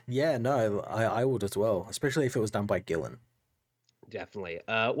now. Yeah, no, I would as well, especially if it was done by Gillen. Definitely.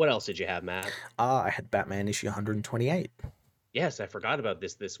 What else did you have, Matt? I had Batman issue 128. Yes, I forgot about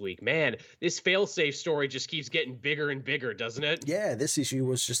this week. Man, this failsafe story just keeps getting bigger and bigger, doesn't it? Yeah, this issue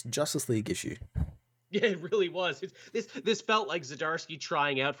was just Justice League issue. Yeah, it really was. This felt like Zdarsky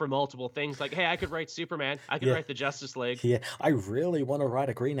trying out for multiple things. Like, hey, I could write Superman. I could write the Justice League. Yeah, I really want to write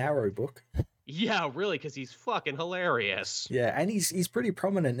a Green Arrow book. Yeah, really, because he's fucking hilarious. Yeah, and he's pretty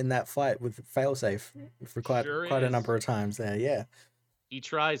prominent in that fight with Failsafe for quite a number of times there. Yeah, he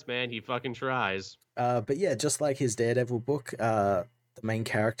tries, man. He fucking tries. But yeah, just like his Daredevil book, the main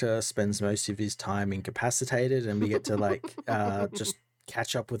character spends most of his time incapacitated, and we get to like just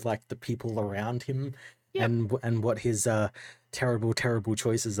catch up with like the people around him. Yep. And what his terrible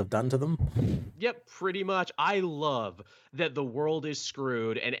choices have done to them. Yep, pretty much. I love that the world is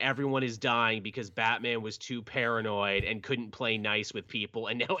screwed and everyone is dying because Batman was too paranoid and couldn't play nice with people,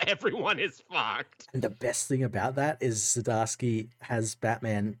 and now everyone is fucked. And the best thing about that is Zdarsky has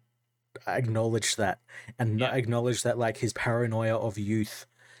Batman acknowledge that, and not acknowledge that like his paranoia of youth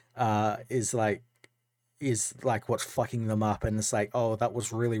is like what's fucking them up, and it's like, oh, that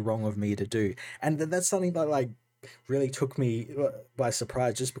was really wrong of me to do. And that's something that like really took me by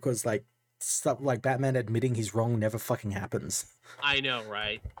surprise, just because like stuff like Batman admitting he's wrong never fucking happens. I know,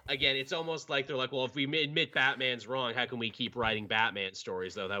 right? Again, it's almost like they're like, well, if we admit Batman's wrong, how can we keep writing Batman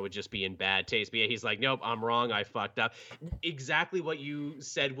stories, though? That would just be in bad taste. But yeah, he's like, nope, I'm wrong. I fucked up. Exactly what you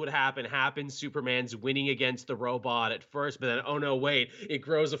said would happen happens. Superman's winning against the robot at first, but then, oh no, wait, it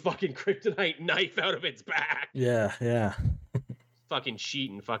grows a fucking kryptonite knife out of its back. Yeah. Fucking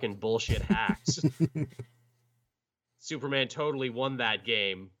cheating, fucking bullshit hacks. Superman totally won that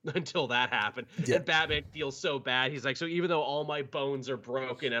game until that happened. Yeah. And Batman feels so bad. He's like, so even though all my bones are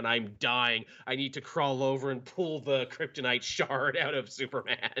broken and I'm dying, I need to crawl over and pull the kryptonite shard out of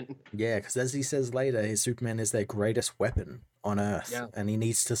Superman. Yeah, because as he says later, his Superman is their greatest weapon on Earth, and he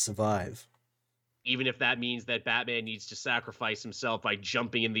needs to survive. Even if that means that Batman needs to sacrifice himself by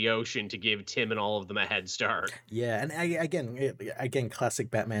jumping in the ocean to give Tim and all of them a head start. Yeah, and again,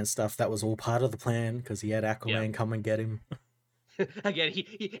 classic Batman stuff. That was all part of the plan because he had Aquaman come and get him. Again,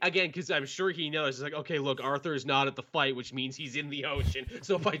 because I'm sure he knows. It's like, okay, look, Arthur's not at the fight, which means he's in the ocean.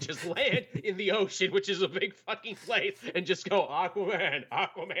 So if I just land in the ocean, which is a big fucking place, and just go,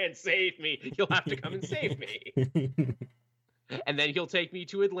 Aquaman, save me, you'll have to come and save me. And then he'll take me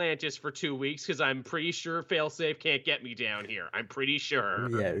to Atlantis for 2 weeks because I'm pretty sure Failsafe can't get me down here. I'm pretty sure.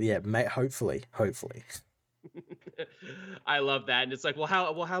 Yeah, mate. Hopefully. I love that. And it's like, well,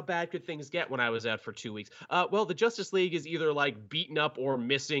 how bad could things get when I was out for 2 weeks? Well, the Justice League is either like beaten up or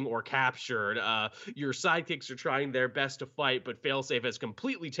missing or captured. Your sidekicks are trying their best to fight, but Failsafe has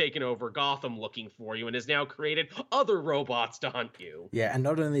completely taken over Gotham looking for you and has now created other robots to hunt you. Yeah, and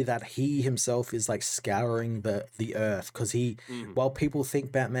not only that, he himself is like scouring the earth because while people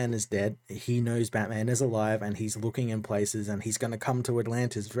think Batman is dead, he knows Batman is alive and he's looking in places, and he's going to come to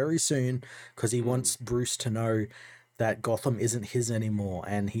Atlantis very soon because he wants Bruce to know that Gotham isn't his anymore,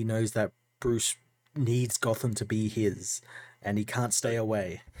 and he knows that Bruce needs Gotham to be his, and he can't stay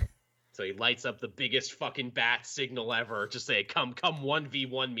away. So he lights up the biggest fucking bat signal ever to say, come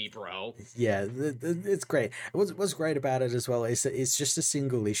 1v1 me, bro. Yeah, it's great. What's great about it as well is that it's just a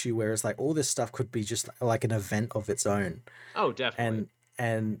single issue, whereas like all this stuff could be just like an event of its own. Oh, definitely.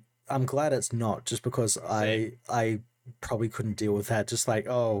 And I'm glad it's not, just because I probably couldn't deal with that. Just like,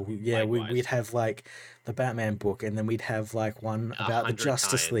 oh yeah, we'd have like the Batman book, and then we'd have like one about the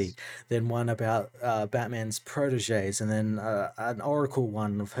Justice League, then one about Batman's proteges, and then an Oracle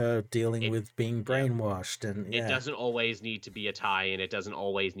one of her dealing with being brainwashed. And it doesn't always need to be a tie-in. It doesn't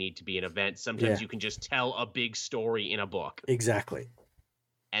always need to be an event. Sometimes you can just tell a big story in a book. Exactly.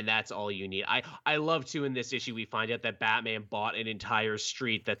 And that's all you need. I love, too, in this issue, we find out that Batman bought an entire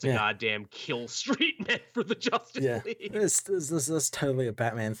street that's a goddamn kill street meant for the Justice League. That's totally a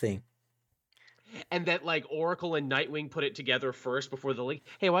Batman thing. And that, like, Oracle and Nightwing put it together first before the League.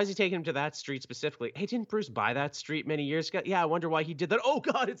 Hey, why is he taking him to that street specifically? Hey, didn't Bruce buy that street many years ago? Yeah, I wonder why he did that. Oh,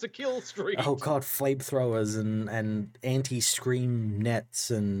 God, it's a kill street. Oh, God, flamethrowers and anti-scream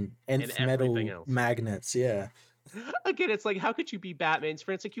nets and nth metal magnets, Again, it's like, how could you be Batman's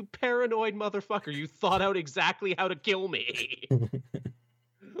friend? It's like, you paranoid motherfucker. You thought out exactly how to kill me.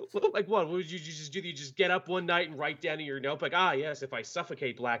 Like, what would you just do? You just get up one night and write down in your notebook, yes, if I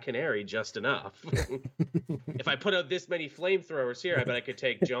suffocate Black Canary just enough. If I put out this many flamethrowers here, I bet I could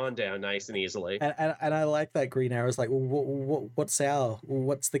take John down nice and easily. And I like that Green Arrow's like, what's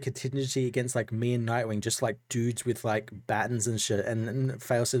the contingency against like me and Nightwing? Just like dudes with like battens and shit. And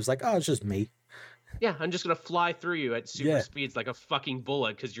Failsafe's like, oh, it's just me. Yeah, I'm just going to fly through you at super speeds like a fucking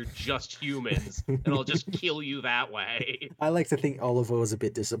bullet because you're just humans, and I'll just kill you that way. I like to think Oliver was a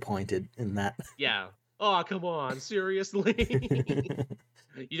bit disappointed in that. Yeah. Oh, come on, seriously?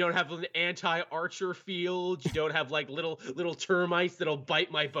 You don't have an anti-archer field? You don't have, like, little termites that'll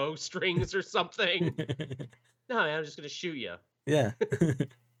bite my bowstrings or something? No, man, I'm just going to shoot you. Yeah.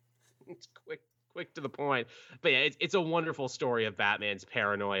 It's quick to the point. But yeah, it's a wonderful story of Batman's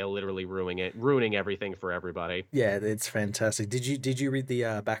paranoia literally ruining everything for everybody. Yeah, it's fantastic. Did you read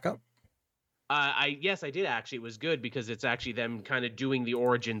the backup? Yes, I did actually. It was good because it's actually them kind of doing the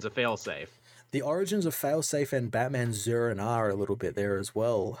origins of Failsafe. the origins of Failsafe and Batman Zur-En-Arr a little bit there as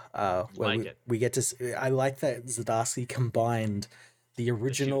well. Where we get to. I like that Zdarsky combined the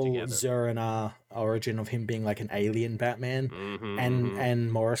original Zur-En-Arr origin of him being like an alien Batman,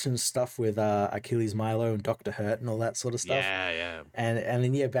 and Morrison's stuff with Achilles Milo and Dr. Hurt and all that sort of stuff. Yeah. And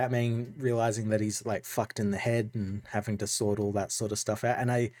then Batman realizing that he's like fucked in the head and having to sort all that sort of stuff out.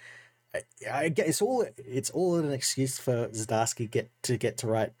 And I get it's all an excuse for Zdarsky to get to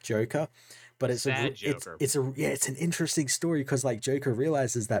write Joker. But it's an interesting story because like Joker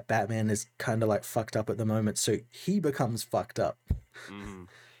realizes that Batman is kind of like fucked up at the moment, so he becomes fucked up.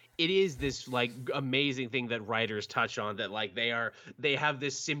 It is this like amazing thing that writers touch on, that like they have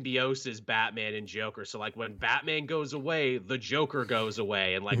this symbiosis, Batman and Joker. So like when Batman goes away, the Joker goes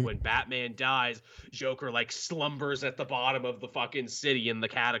away, and like when Batman dies, Joker like slumbers at the bottom of the fucking city in the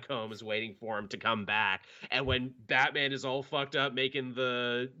catacombs waiting for him to come back. And when Batman is all fucked up making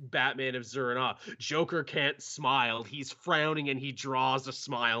the Batman of Zur-En-Arr, Joker can't smile. He's frowning and he draws a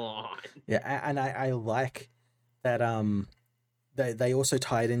smile on. Yeah, and I like that they also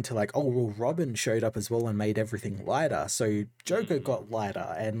tied into like, oh well, Robin showed up as well and made everything lighter, so Joker got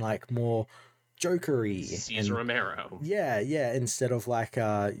lighter and like more Jokery. Cesar Romero. Yeah, instead of like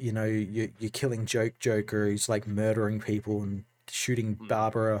you're killing Joker who's like murdering people and shooting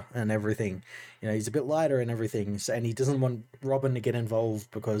Barbara and everything. He's a bit lighter and everything, and he doesn't want Robin to get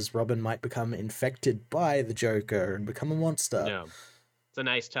involved because Robin might become infected by the Joker and become a monster. No. It's a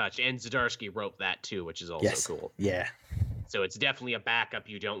nice touch, and Zdarsky wrote that too, which is also cool. Yeah. So it's definitely a backup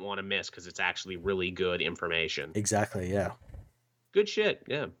you don't want to miss because it's actually really good information. Exactly, yeah. Good shit,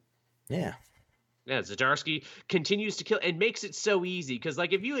 yeah. Yeah. Yeah, Zdarsky continues to kill and makes it so easy because,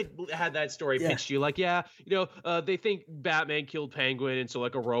 like, if you had that story pitched to you, like, they think Batman killed Penguin, and so,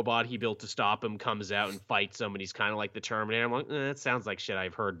 like, a robot he built to stop him comes out and fights him, and he's kind of like the Terminator. I'm like, that sounds like shit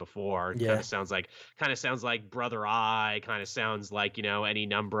I've heard before. Kind of sounds like Brother Eye. Kind of sounds like any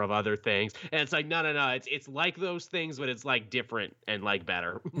number of other things. And it's like, no. It's like those things, but it's like different and like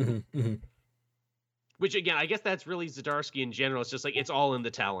better. Which again, I guess that's really Zdarsky in general. It's just like it's all in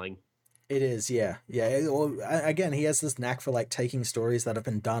the telling. It is, yeah. Again, he has this knack for like taking stories that have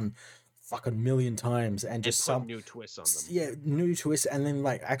been done fucking 1,000,000 times and just some new twists on them. Yeah, new twists, and then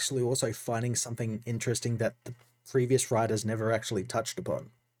like actually also finding something interesting that the previous writers never actually touched upon.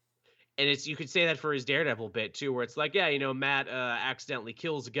 And you could say that for his Daredevil bit too, where it's like, Matt accidentally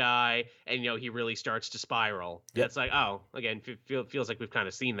kills a guy, and he really starts to spiral. Yep. It's like, oh, again, feels like we've kind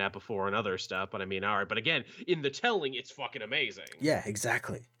of seen that before in other stuff. But I mean, all right. But again, in the telling, it's fucking amazing. Yeah,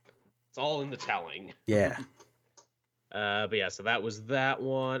 exactly. It's all in the telling. Yeah. But yeah, so that was that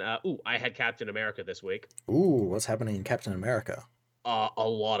one. I had Captain America this week. Ooh, what's happening in Captain America? A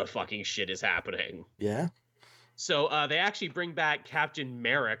lot of fucking shit is happening. Yeah? So they actually bring back Captain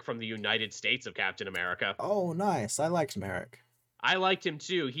Merrick from the United States of Captain America. Oh, nice. I liked Merrick. I liked him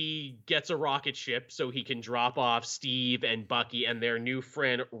too. He gets a rocket ship so he can drop off Steve and Bucky and their new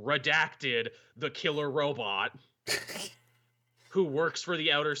friend, Redacted, the killer robot. Who works for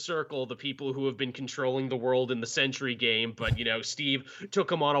the Outer Circle, the people who have been controlling the world in the Century game. But, Steve took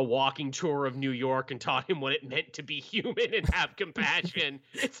him on a walking tour of New York and taught him what it meant to be human and have compassion.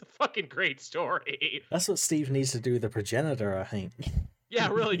 It's a fucking great story. That's what Steve needs to do with the Progenitor, I think. Yeah,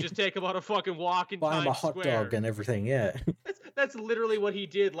 really, just take him on a fucking walk in Times Square. Buy him a hot dog and everything, yeah. That's literally what he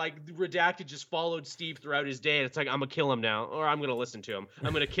did. Like, Redacted just followed Steve throughout his day, and it's like, I'm gonna kill him now, or I'm gonna listen to him.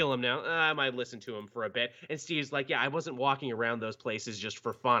 I'm gonna kill him now. I might listen to him for a bit. And Steve's like, yeah, I wasn't walking around those places just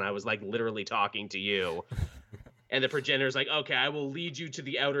for fun. I was, like, literally talking to you. And the Progenitor's like, okay, I will lead you to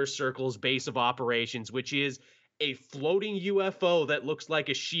the Outer Circle's base of operations, which is a floating UFO that looks like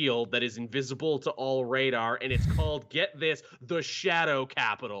a shield that is invisible to all radar, and it's called, get this, the Shadow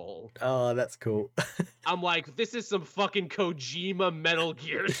Capital. Oh, that's cool. I'm like, this is some fucking Kojima Metal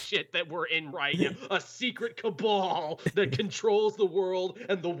Gear shit that we're in right now. A secret cabal that controls the world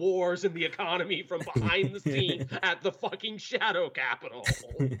and the wars and the economy from behind the scenes at the fucking Shadow Capital.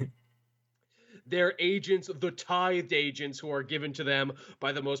 They're agents, the tithed agents, who are given to them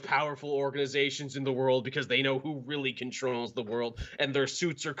by the most powerful organizations in the world because they know who really controls the world. And their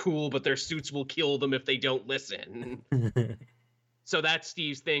suits are cool, but their suits will kill them if they don't listen. So that's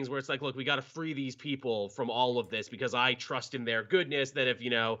Steve's things where it's like, look, we got to free these people from all of this because I trust in their goodness that if,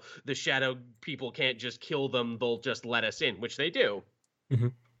 the shadow people can't just kill them, they'll just let us in, which they do. Mm-hmm.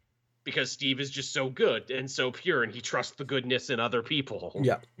 Because Steve is just so good and so pure and he trusts the goodness in other people.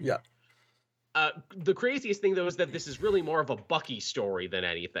 Yeah. The craziest thing, though, is that this is really more of a Bucky story than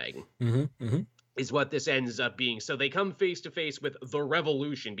anything. Mm-hmm. Mm-hmm. is what this ends up being. So they come face to face with the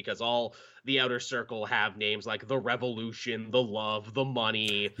Revolution, because all the Outer Circle have names like the Revolution, the Love, the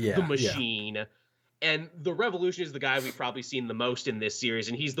Money, the Machine. And the Revolution is the guy we've probably seen the most in this series,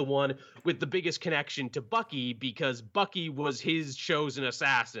 and he's the one with the biggest connection to Bucky, because Bucky was his chosen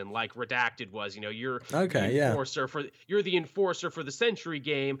assassin, like Redacted was. You know, you're you're the enforcer for the Century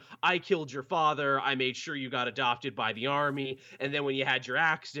game. I killed your father. I made sure you got adopted by the army, and then when you had your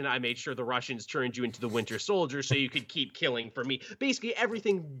accident, I made sure the Russians turned you into the Winter Soldier so you could keep killing for me. Basically,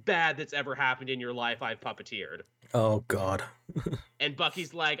 everything bad that's ever happened in your life, I've puppeteered. Oh, God. And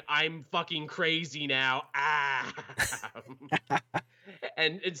Bucky's like, I'm fucking crazy now. Ah.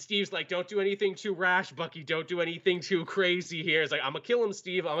 and Steve's like, don't do anything too rash, Bucky. Don't do anything too crazy here. It's like, I'm going to kill him,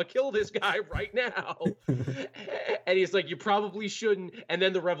 Steve. I'm going to kill this guy right now. And he's like, you probably shouldn't. And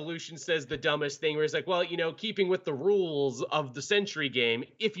then the Revolution says the dumbest thing where he's like, well, you know, keeping with the rules of the Century game,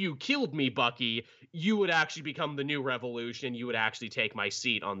 if you killed me, Bucky, you would actually become the new Revolution. You would actually take my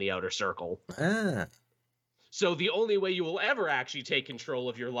seat on the Outer Circle. Ah. So the only way you will ever actually take control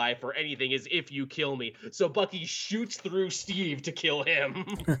of your life or anything is if you kill me. So Bucky shoots through Steve to kill him.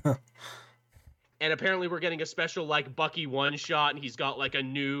 And apparently we're getting a special, like, Bucky one-shot, and he's got, like, a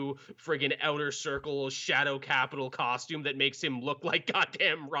new friggin' Outer Circle Shadow Capital costume that makes him look like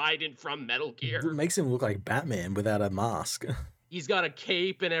goddamn Raiden from Metal Gear. It makes him look like Batman without a mask. He's got a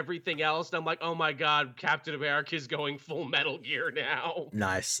cape and everything else. And I'm like, oh my God, Captain America's going full Metal Gear now.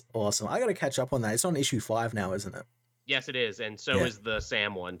 Nice. Awesome. I got to catch up on that. It's on issue 5 now, isn't it? Yes, it is. And so is the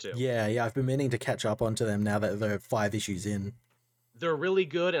Sam one, too. Yeah. I've been meaning to catch up onto them now that they're 5 issues in. They're really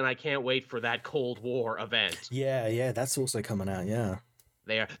good, and I can't wait for that Cold War event. Yeah. That's also coming out, yeah.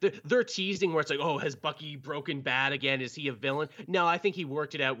 They're teasing where it's like, oh, has Bucky broken bad again? Is he a villain? No, I think he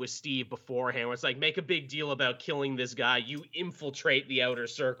worked it out with Steve beforehand, where it's like, make a big deal about killing this guy. You infiltrate the Outer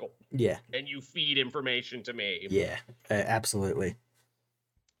Circle. Yeah. And you feed information to me. Yeah, absolutely.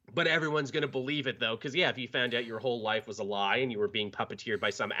 But everyone's going to believe it, though, because, yeah, if you found out your whole life was a lie and you were being puppeteered by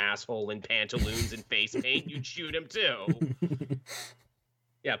some asshole in pantaloons and face paint, you'd shoot him, too.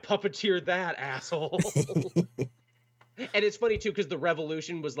 Yeah, puppeteer that, asshole. And it's funny, too, because the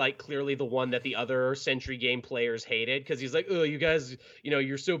Revolution was, like, clearly the one that the other Century game players hated, because he's like, oh, you guys, you know,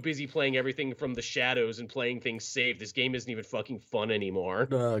 you're so busy playing everything from the shadows and playing things safe. This game isn't even fucking fun anymore.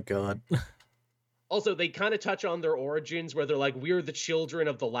 Oh, God. Also, they kind of touch on their origins, where they're like, we're the children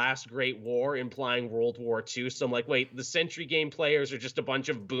of the last Great War, implying World War II. So I'm like, wait, the Century game players are just a bunch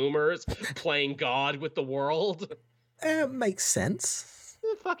of boomers playing God with the world? Makes sense.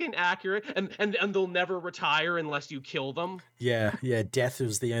 Fucking accurate. And they'll never retire unless you kill them. Yeah, death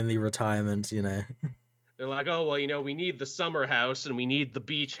is the only retirement, you know. They're like, oh, well, you know, we need the summer house, and we need the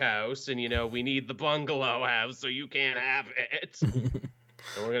beach house, and, you know, we need the bungalow house, so you can't have it.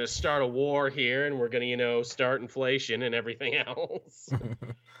 And we're going to start a war here, and we're going to, you know, start inflation and everything else.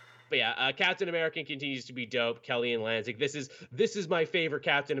 But yeah, Captain America continues to be dope. Kelly and Lansing. This is my favorite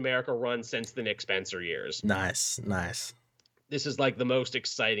Captain America run since the Nick Spencer years. Nice. This is like the most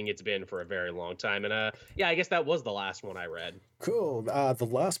exciting it's been for a very long time. And yeah, I guess that was the last one I read. Cool. The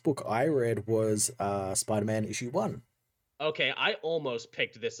last book I read was Spider-Man issue 1. Okay, I almost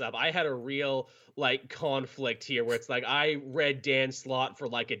picked this up. I had a real, like, conflict here where it's like I read Dan Slott for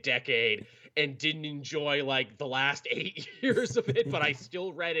like a decade and didn't enjoy like the last 8 years of it, but I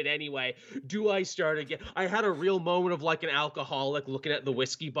still read it anyway. Do I start again? I had a real moment of like an alcoholic looking at the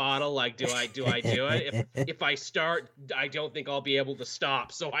whiskey bottle, like, do I do it? If I start, I don't think I'll be able to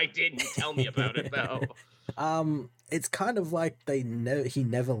stop, so I didn't. Tell me about it though. It's kind of like he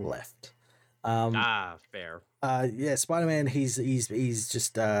never left. Fair. Yeah, Spider-Man. He's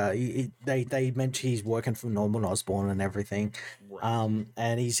just they mention he's working for Norman Osborn and everything. Right.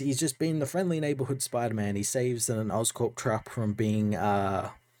 And he's just been the friendly neighborhood Spider-Man. He saves an Oscorp truck from being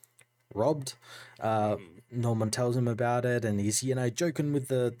robbed. Norman tells him about it, and he's, you know, joking with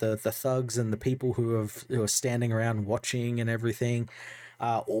the thugs and the people who are standing around watching and everything.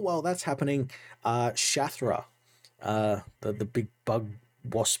 All while that's happening, Shathra, the big bug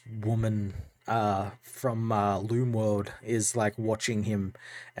wasp woman from Loom World, is like watching him,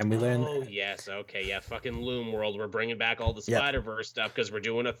 and we learn. Oh yes, okay, yeah, fucking Loom World. We're bringing back all the Spider-Verse stuff because we're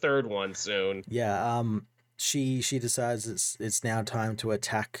doing a third one soon. Yeah. She decides it's now time to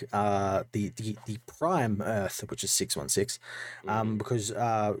attack the Prime Earth, which is 616, because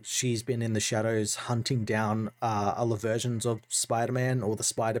she's been in the shadows hunting down other versions of Spider-Man or the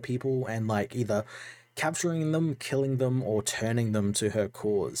Spider People, and like either capturing them, killing them, or turning them to her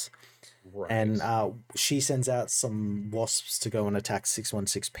cause. Right. And she sends out some wasps to go and attack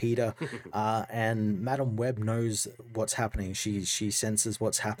 616 Peter. And Madam Web knows what's happening. She senses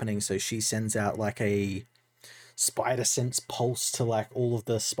what's happening, so she sends out like a spider sense pulse to like all of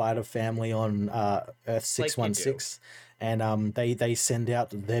the spider family on Earth 616. And they send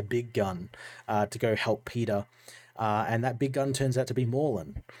out their big gun to go help Peter. And that big gun turns out to be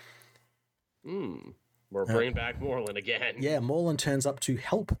Morlun. We're bringing back Morlun again. Yeah, Morlun turns up to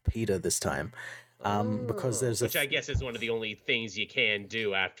help Peter this time. Because there's which I guess is one of the only things you can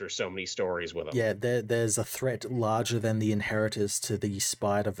do after so many stories with him. Yeah, there's a threat larger than the inheritors to the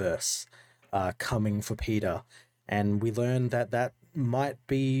Spider-Verse coming for Peter. And we learn that might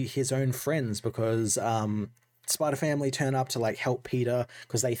be his own friends because Spider Family turn up to like help Peter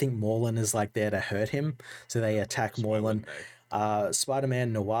because they think Morlun is like there to hurt him. So they attack Morlun.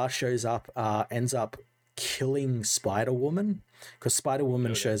 Spider-Man Noir shows up, ends up killing Spider-Woman because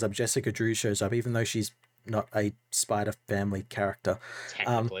Spider-Woman shows up. Jessica Drew shows up, even though she's not a Spider Family character.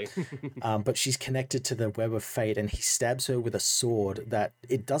 Technically. But she's connected to the Web of Fate, and he stabs her with a sword that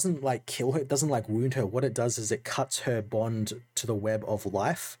it doesn't like kill her, it doesn't like wound her. What it does is it cuts her bond to the web of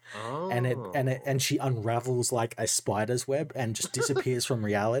life, and she unravels like a spider's web and just disappears from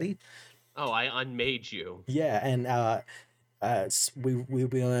reality. Oh, I unmade you. Yeah, and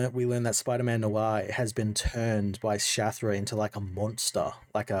we learn that Spider-Man Noir has been turned by Shathra into like a monster,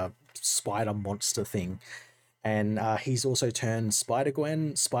 like a spider monster thing. And he's also turned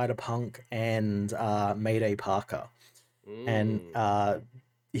Spider-Gwen, Spider-Punk, and Mayday Parker. And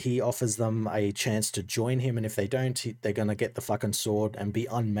he offers them a chance to join him, and if they don't, they're going to get the fucking sword and be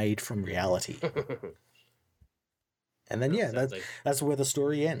unmade from reality. And then, that's where the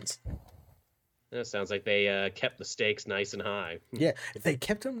story ends. That sounds like they kept the stakes nice and high. Yeah, they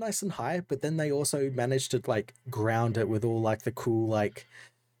kept them nice and high, but then they also managed to like ground it with all like the cool like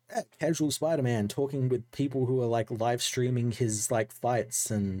casual Spider-Man talking with people who are like live streaming his like fights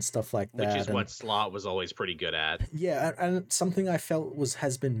and stuff like that. Which is what Slott was always pretty good at. Yeah, and something I felt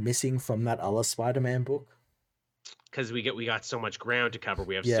has been missing from that other Spider-Man book. Because we got so much ground to cover.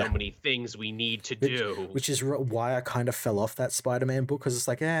 We have so many things we need to do. Which is why I kind of fell off that Spider-Man book, because it's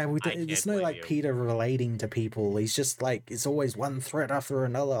like, there's no like Peter relating to people. He's just like, it's always one threat after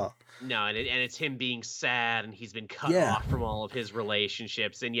another. No, and it's him being sad, and he's been cut off from all of his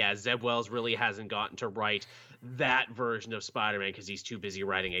relationships. And Zeb Wells really hasn't gotten to write that version of Spider-Man because he's too busy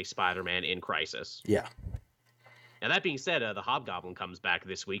writing a Spider-Man in crisis. Yeah. Now, that being said, the Hobgoblin comes back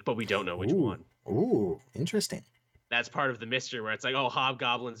this week, but we don't know which one. Ooh, interesting. That's part of the mystery where it's like, oh,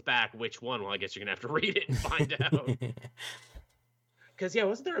 Hobgoblin's back. Which one? Well, I guess you're going to have to read it and find out. Because,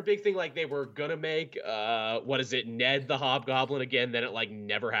 wasn't there a big thing like they were going to make, Ned the Hobgoblin again? Then it, like,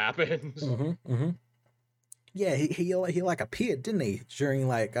 never happened. Yeah, he like appeared, didn't he, during,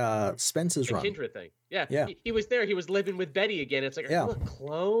 like, Spencer's run. The Kindred thing. Yeah. He was there. He was living with Betty again. It's like, are you a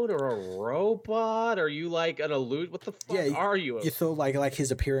clone or a robot? Are you, like, an what the fuck are you? You thought, like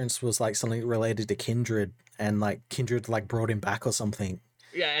his appearance was, like, something related to Kindred, and, like, Kindred, like, brought him back or something.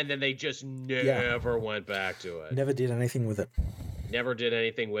 Yeah, and then they just never went back to it. Never did anything with it. Never did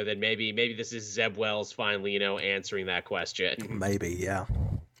anything with it. Maybe this is Zeb Wells finally, answering that question. Maybe, yeah.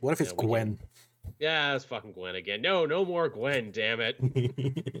 What if it's Gwen? Yeah, it's fucking Gwen again. No more Gwen, damn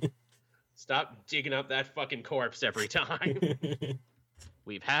it. Stop digging up that fucking corpse every time.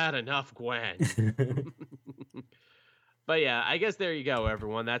 We've had enough Gwen. But I guess there you go,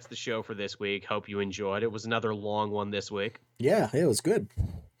 everyone. That's the show for this week. Hope you enjoyed. It was another long one this week. Yeah, it was good.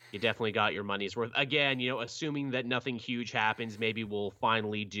 You definitely got your money's worth. Again, assuming that nothing huge happens, maybe we'll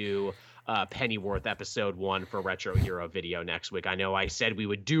finally do Pennyworth episode 1 for Retro Hero video next week. I know I said we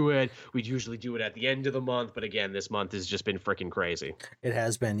would do it. We'd usually do it at the end of the month, but again, this month has just been freaking crazy. It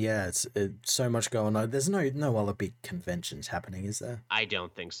has been, yeah. It's so much going on. There's no other big conventions happening, is there? I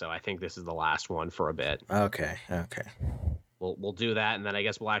don't think so. I think this is the last one for a bit. Okay. We'll do that, and then I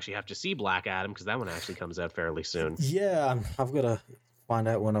guess we'll actually have to see Black Adam, because that one actually comes out fairly soon. Yeah, I've got to find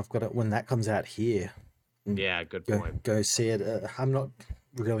out when that comes out here. Yeah, good point. Go see it. I'm not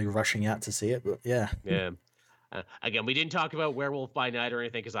really rushing out to see it, but yeah. Again, we didn't talk about Werewolf by Night or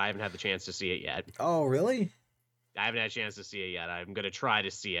anything because I haven't had the chance to see it yet. Oh, really? I haven't had a chance to see it yet. I'm going to try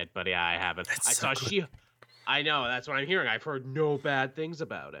to see it, but I haven't. I know, that's what I'm hearing. I've heard no bad things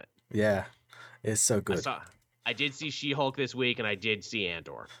about it. Yeah, it's so good. I did see She-Hulk this week, and I did see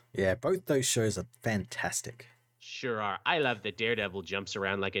Andor. Yeah, both those shows are fantastic. Sure are. I love that Daredevil jumps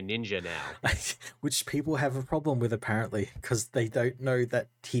around like a ninja now. Which people have a problem with, apparently, because they don't know that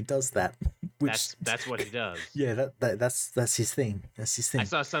he does that. Which That's what he does. yeah, that's his thing. That's his thing. I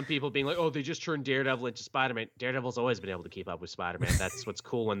saw some people being like, "Oh, they just turned Daredevil into Spider-Man." Daredevil's always been able to keep up with Spider-Man. That's what's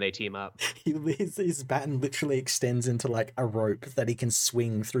cool when they team up. His baton literally extends into like a rope that he can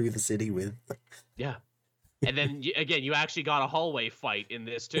swing through the city with. Yeah. And then again, you actually got a hallway fight in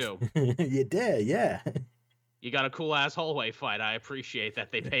this too. You dare, yeah. You got a cool ass hallway fight. I appreciate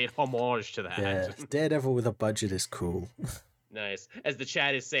that they paid homage to that. Yeah, Daredevil with a budget is cool. Nice. As the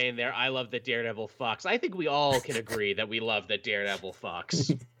chat is saying there, I love that Daredevil fucks. I think we all can agree that we love that Daredevil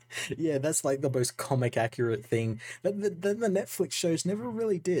fucks. Yeah, that's like the most comic accurate thing that the Netflix shows never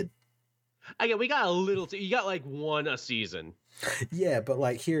really did. Again, we got a little. You got like one a season. Yeah, but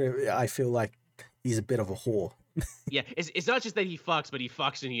like here, I feel like he's a bit of a whore. Yeah, it's not just that he fucks, but he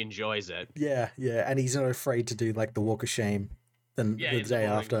fucks and he enjoys it. Yeah, and he's not afraid to do like the walk of shame. Then the day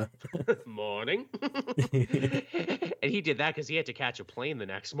after. Morning. And he did that because he had to catch a plane the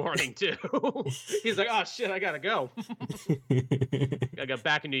next morning, too. He's like, oh, shit, I gotta go. I got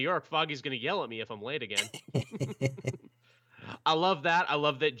back in New York. Foggy's gonna yell at me if I'm late again. I love that. I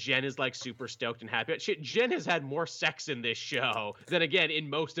love that Jen is like super stoked and happy. Shit, Jen has had more sex in this show than, again, in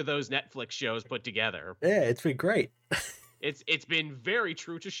most of those Netflix shows put together. Yeah, it's been great. It's been very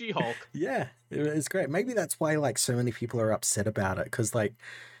true to She-Hulk. Yeah, it's great. Maybe that's why like so many people are upset about it, because like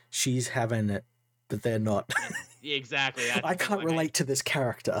she's having it, but they're not. Exactly. I can't relate to this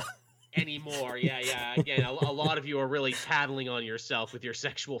character anymore. Yeah. Again, a lot of you are really tattling on yourself with your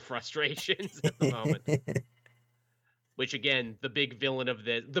sexual frustrations at the moment. Which again, the big villain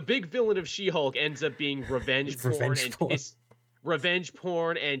of She-Hulk ends up being revenge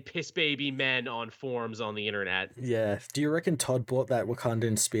porn and piss baby men on forums on the internet. Yeah. Do you reckon Todd bought that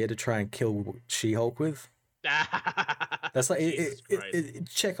Wakandan spear to try and kill She-Hulk with? That's like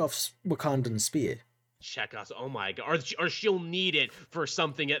Chekhov's Wakandan spear. Chekhov's, oh my god. Or she'll need it for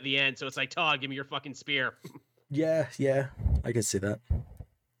something at the end, so it's like, Todd, give me your fucking spear. Yeah, I can see that.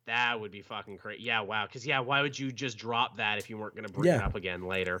 That would be fucking crazy. Yeah, wow. Because, why would you just drop that if you weren't going to bring it up again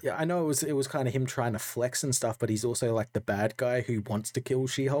later? Yeah, I know it was kind of him trying to flex and stuff, but he's also like the bad guy who wants to kill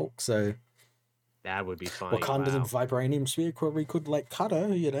She-Hulk, so... That would be funny. Wakandan vibranium spear probably could, like, cut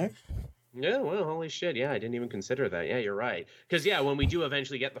her, you know? Yeah, well, holy shit. Yeah, I didn't even consider that. Yeah, you're right. Because, when we do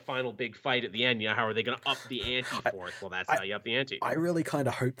eventually get the final big fight at the end, how are they going to up the ante for it? Well, that's how you up the ante. I really kind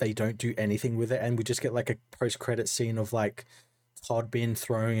of hope they don't do anything with it, and we just get, like, a post-credit scene of, like... Todd being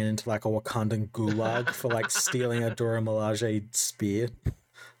thrown into like a Wakandan gulag for like stealing a Dora Milaje spear.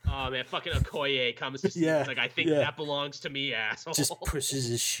 Oh man, fucking Okoye comes to see it's like, I think that belongs to me, asshole. Just pushes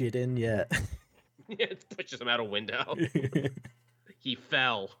his shit in, yeah. Yeah, it pushes him out a window. He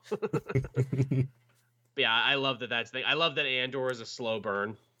fell. Yeah, I love that's the thing. I love that Andor is a slow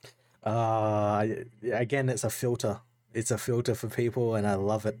burn. Again, it's a filter. It's a filter for people, and I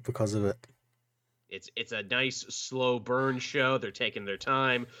love it because of it. It's a nice slow burn show. They're taking their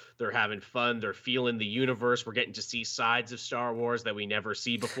time. They're having fun. They're feeling the universe. We're getting to see sides of Star Wars that we never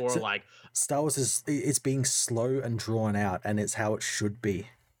see before. So, like Star Wars it's being slow and drawn out, and it's how it should be.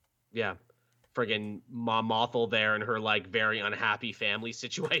 Yeah. Friggin' Mom Mothel there and her like very unhappy family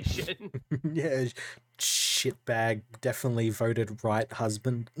situation. Yeah, shitbag, definitely voted right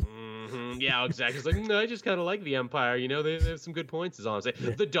husband. Yeah, exactly. It's like, no, I just kind of like the Empire. They have some good points, is all I'm saying. Yeah.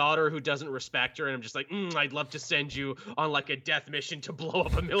 The daughter who doesn't respect her, and I'm just like, I'd love to send you on like a death mission to blow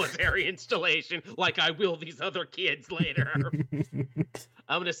up a military installation like I will these other kids later.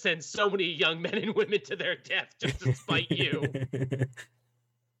 I'm going to send so many young men and women to their death just to spite you.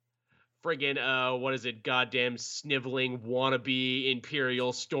 Friggin', what is it? Goddamn sniveling wannabe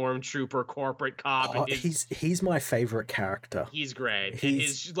Imperial Stormtrooper corporate cop. Oh, he's my favorite character. He's great. And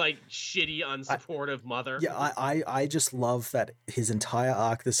his like shitty, unsupportive mother. Yeah, I just love that his entire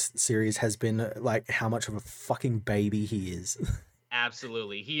arc this series has been like how much of a fucking baby he is.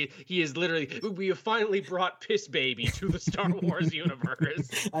 Absolutely. He is literally, we have finally brought Piss Baby to the Star Wars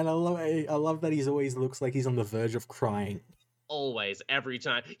universe. And I love that he always looks like he's on the verge of crying. Always, every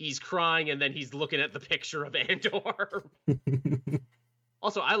time. He's crying and then he's looking at the picture of Andor.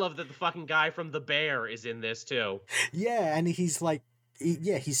 Also, I love that the fucking guy from The Bear is in this too. Yeah, and he's like,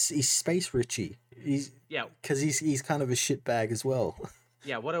 he's Space Richie. Because he's kind of a shitbag as well.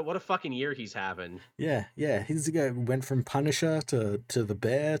 Yeah, what a fucking year he's having. Yeah. He's went from Punisher to The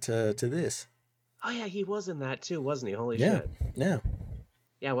Bear to this. Oh yeah, he was in that too, wasn't he? Holy shit. Yeah.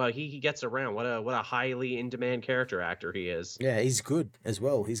 Yeah, well, he gets around. What a highly in-demand character actor he is. Yeah, he's good as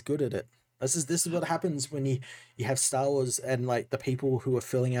well. He's good at it. This is what happens when you have Star Wars and like the people who are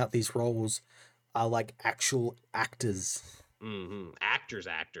filling out these roles are like actual actors. Mm-hmm. Actors.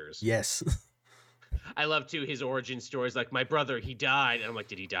 Yes. I love too his origin stories. Like, my brother, he died. And I'm like,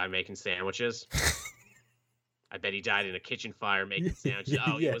 did he die making sandwiches? I bet he died in a kitchen fire making sandwiches.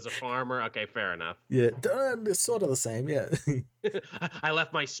 Oh, he was a farmer? Okay, fair enough. Yeah, it's sort of the same, yeah. I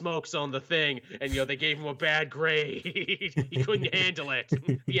left my smokes on the thing, and, they gave him a bad grade. He couldn't handle it.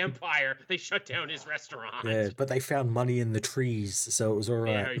 The Empire, they shut down his restaurant. Yeah, but they found money in the trees, so it was all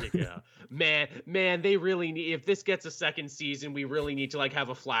right. There you go. Man, they really need, if this gets a second season, we really need to, like, have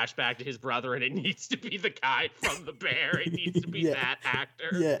a flashback to his brother, and it needs to be the guy from The Bear. It needs to be that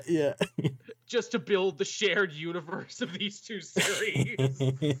actor. Yeah. Just to build the shared universe of these two series.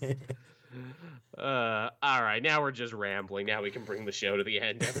 All right, now we're just rambling. Now we can bring the show to the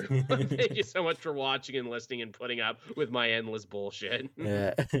end, everyone. Thank you so much for watching and listening and putting up with my endless bullshit.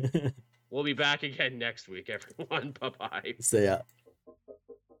 Yeah. We'll be back again next week, everyone. Bye-bye. See ya.